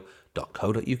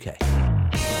 jason@absoluteradio.co.uk.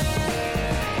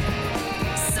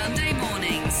 Sunday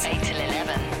mornings, 8 till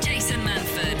 11. Jason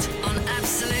Manford on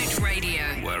Absolute Radio.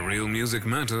 Where real music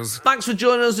matters. Thanks for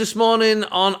joining us this morning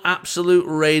on Absolute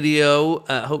Radio.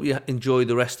 Hope you enjoy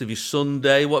the rest of your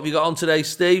Sunday. What have you got on today,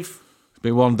 Steve? It's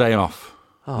been one day off.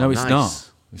 Oh, no, it's nice. not.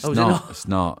 It's Oh, is it not. not? It's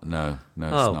not. No, it's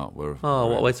not. We're what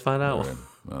a way to find out. we're in.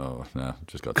 Oh, no,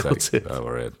 just got text. Oh,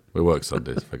 we're in. We work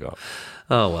Sundays, forgot.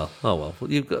 Oh, well. Well,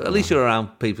 at least you're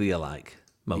around people you like.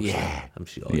 Mostly, Yeah. I'm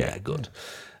sure. Yeah. Yeah, good.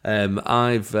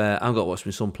 I've got to watch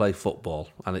my son play football,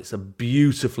 and it's a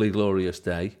beautifully glorious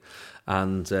day.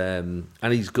 And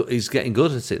he's getting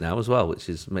good at it now as well, which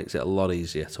makes it a lot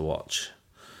easier to watch.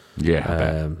 Yeah, I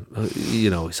bet.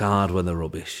 It's hard when they're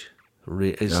rubbish.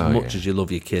 As much as you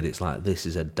love your kid, it's like this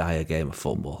is a dire game of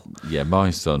football. Yeah,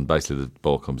 my son, basically the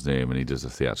ball comes near him and he does a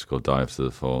theatrical dive to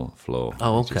the floor.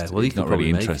 Oh, okay. Well, he he's can not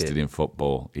really probably make interested it. in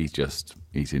football. He's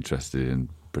interested in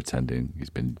pretending he's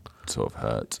been sort of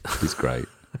hurt. He's great.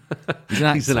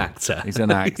 He's an actor. He's an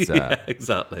actor. Yeah,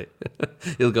 exactly.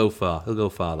 He'll go far,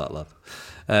 that lad.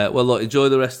 Well, look, enjoy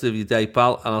the rest of your day,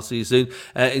 pal, and I'll see you soon.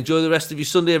 Enjoy the rest of your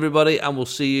Sunday, everybody, and we'll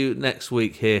see you next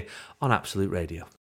week here on Absolute Radio.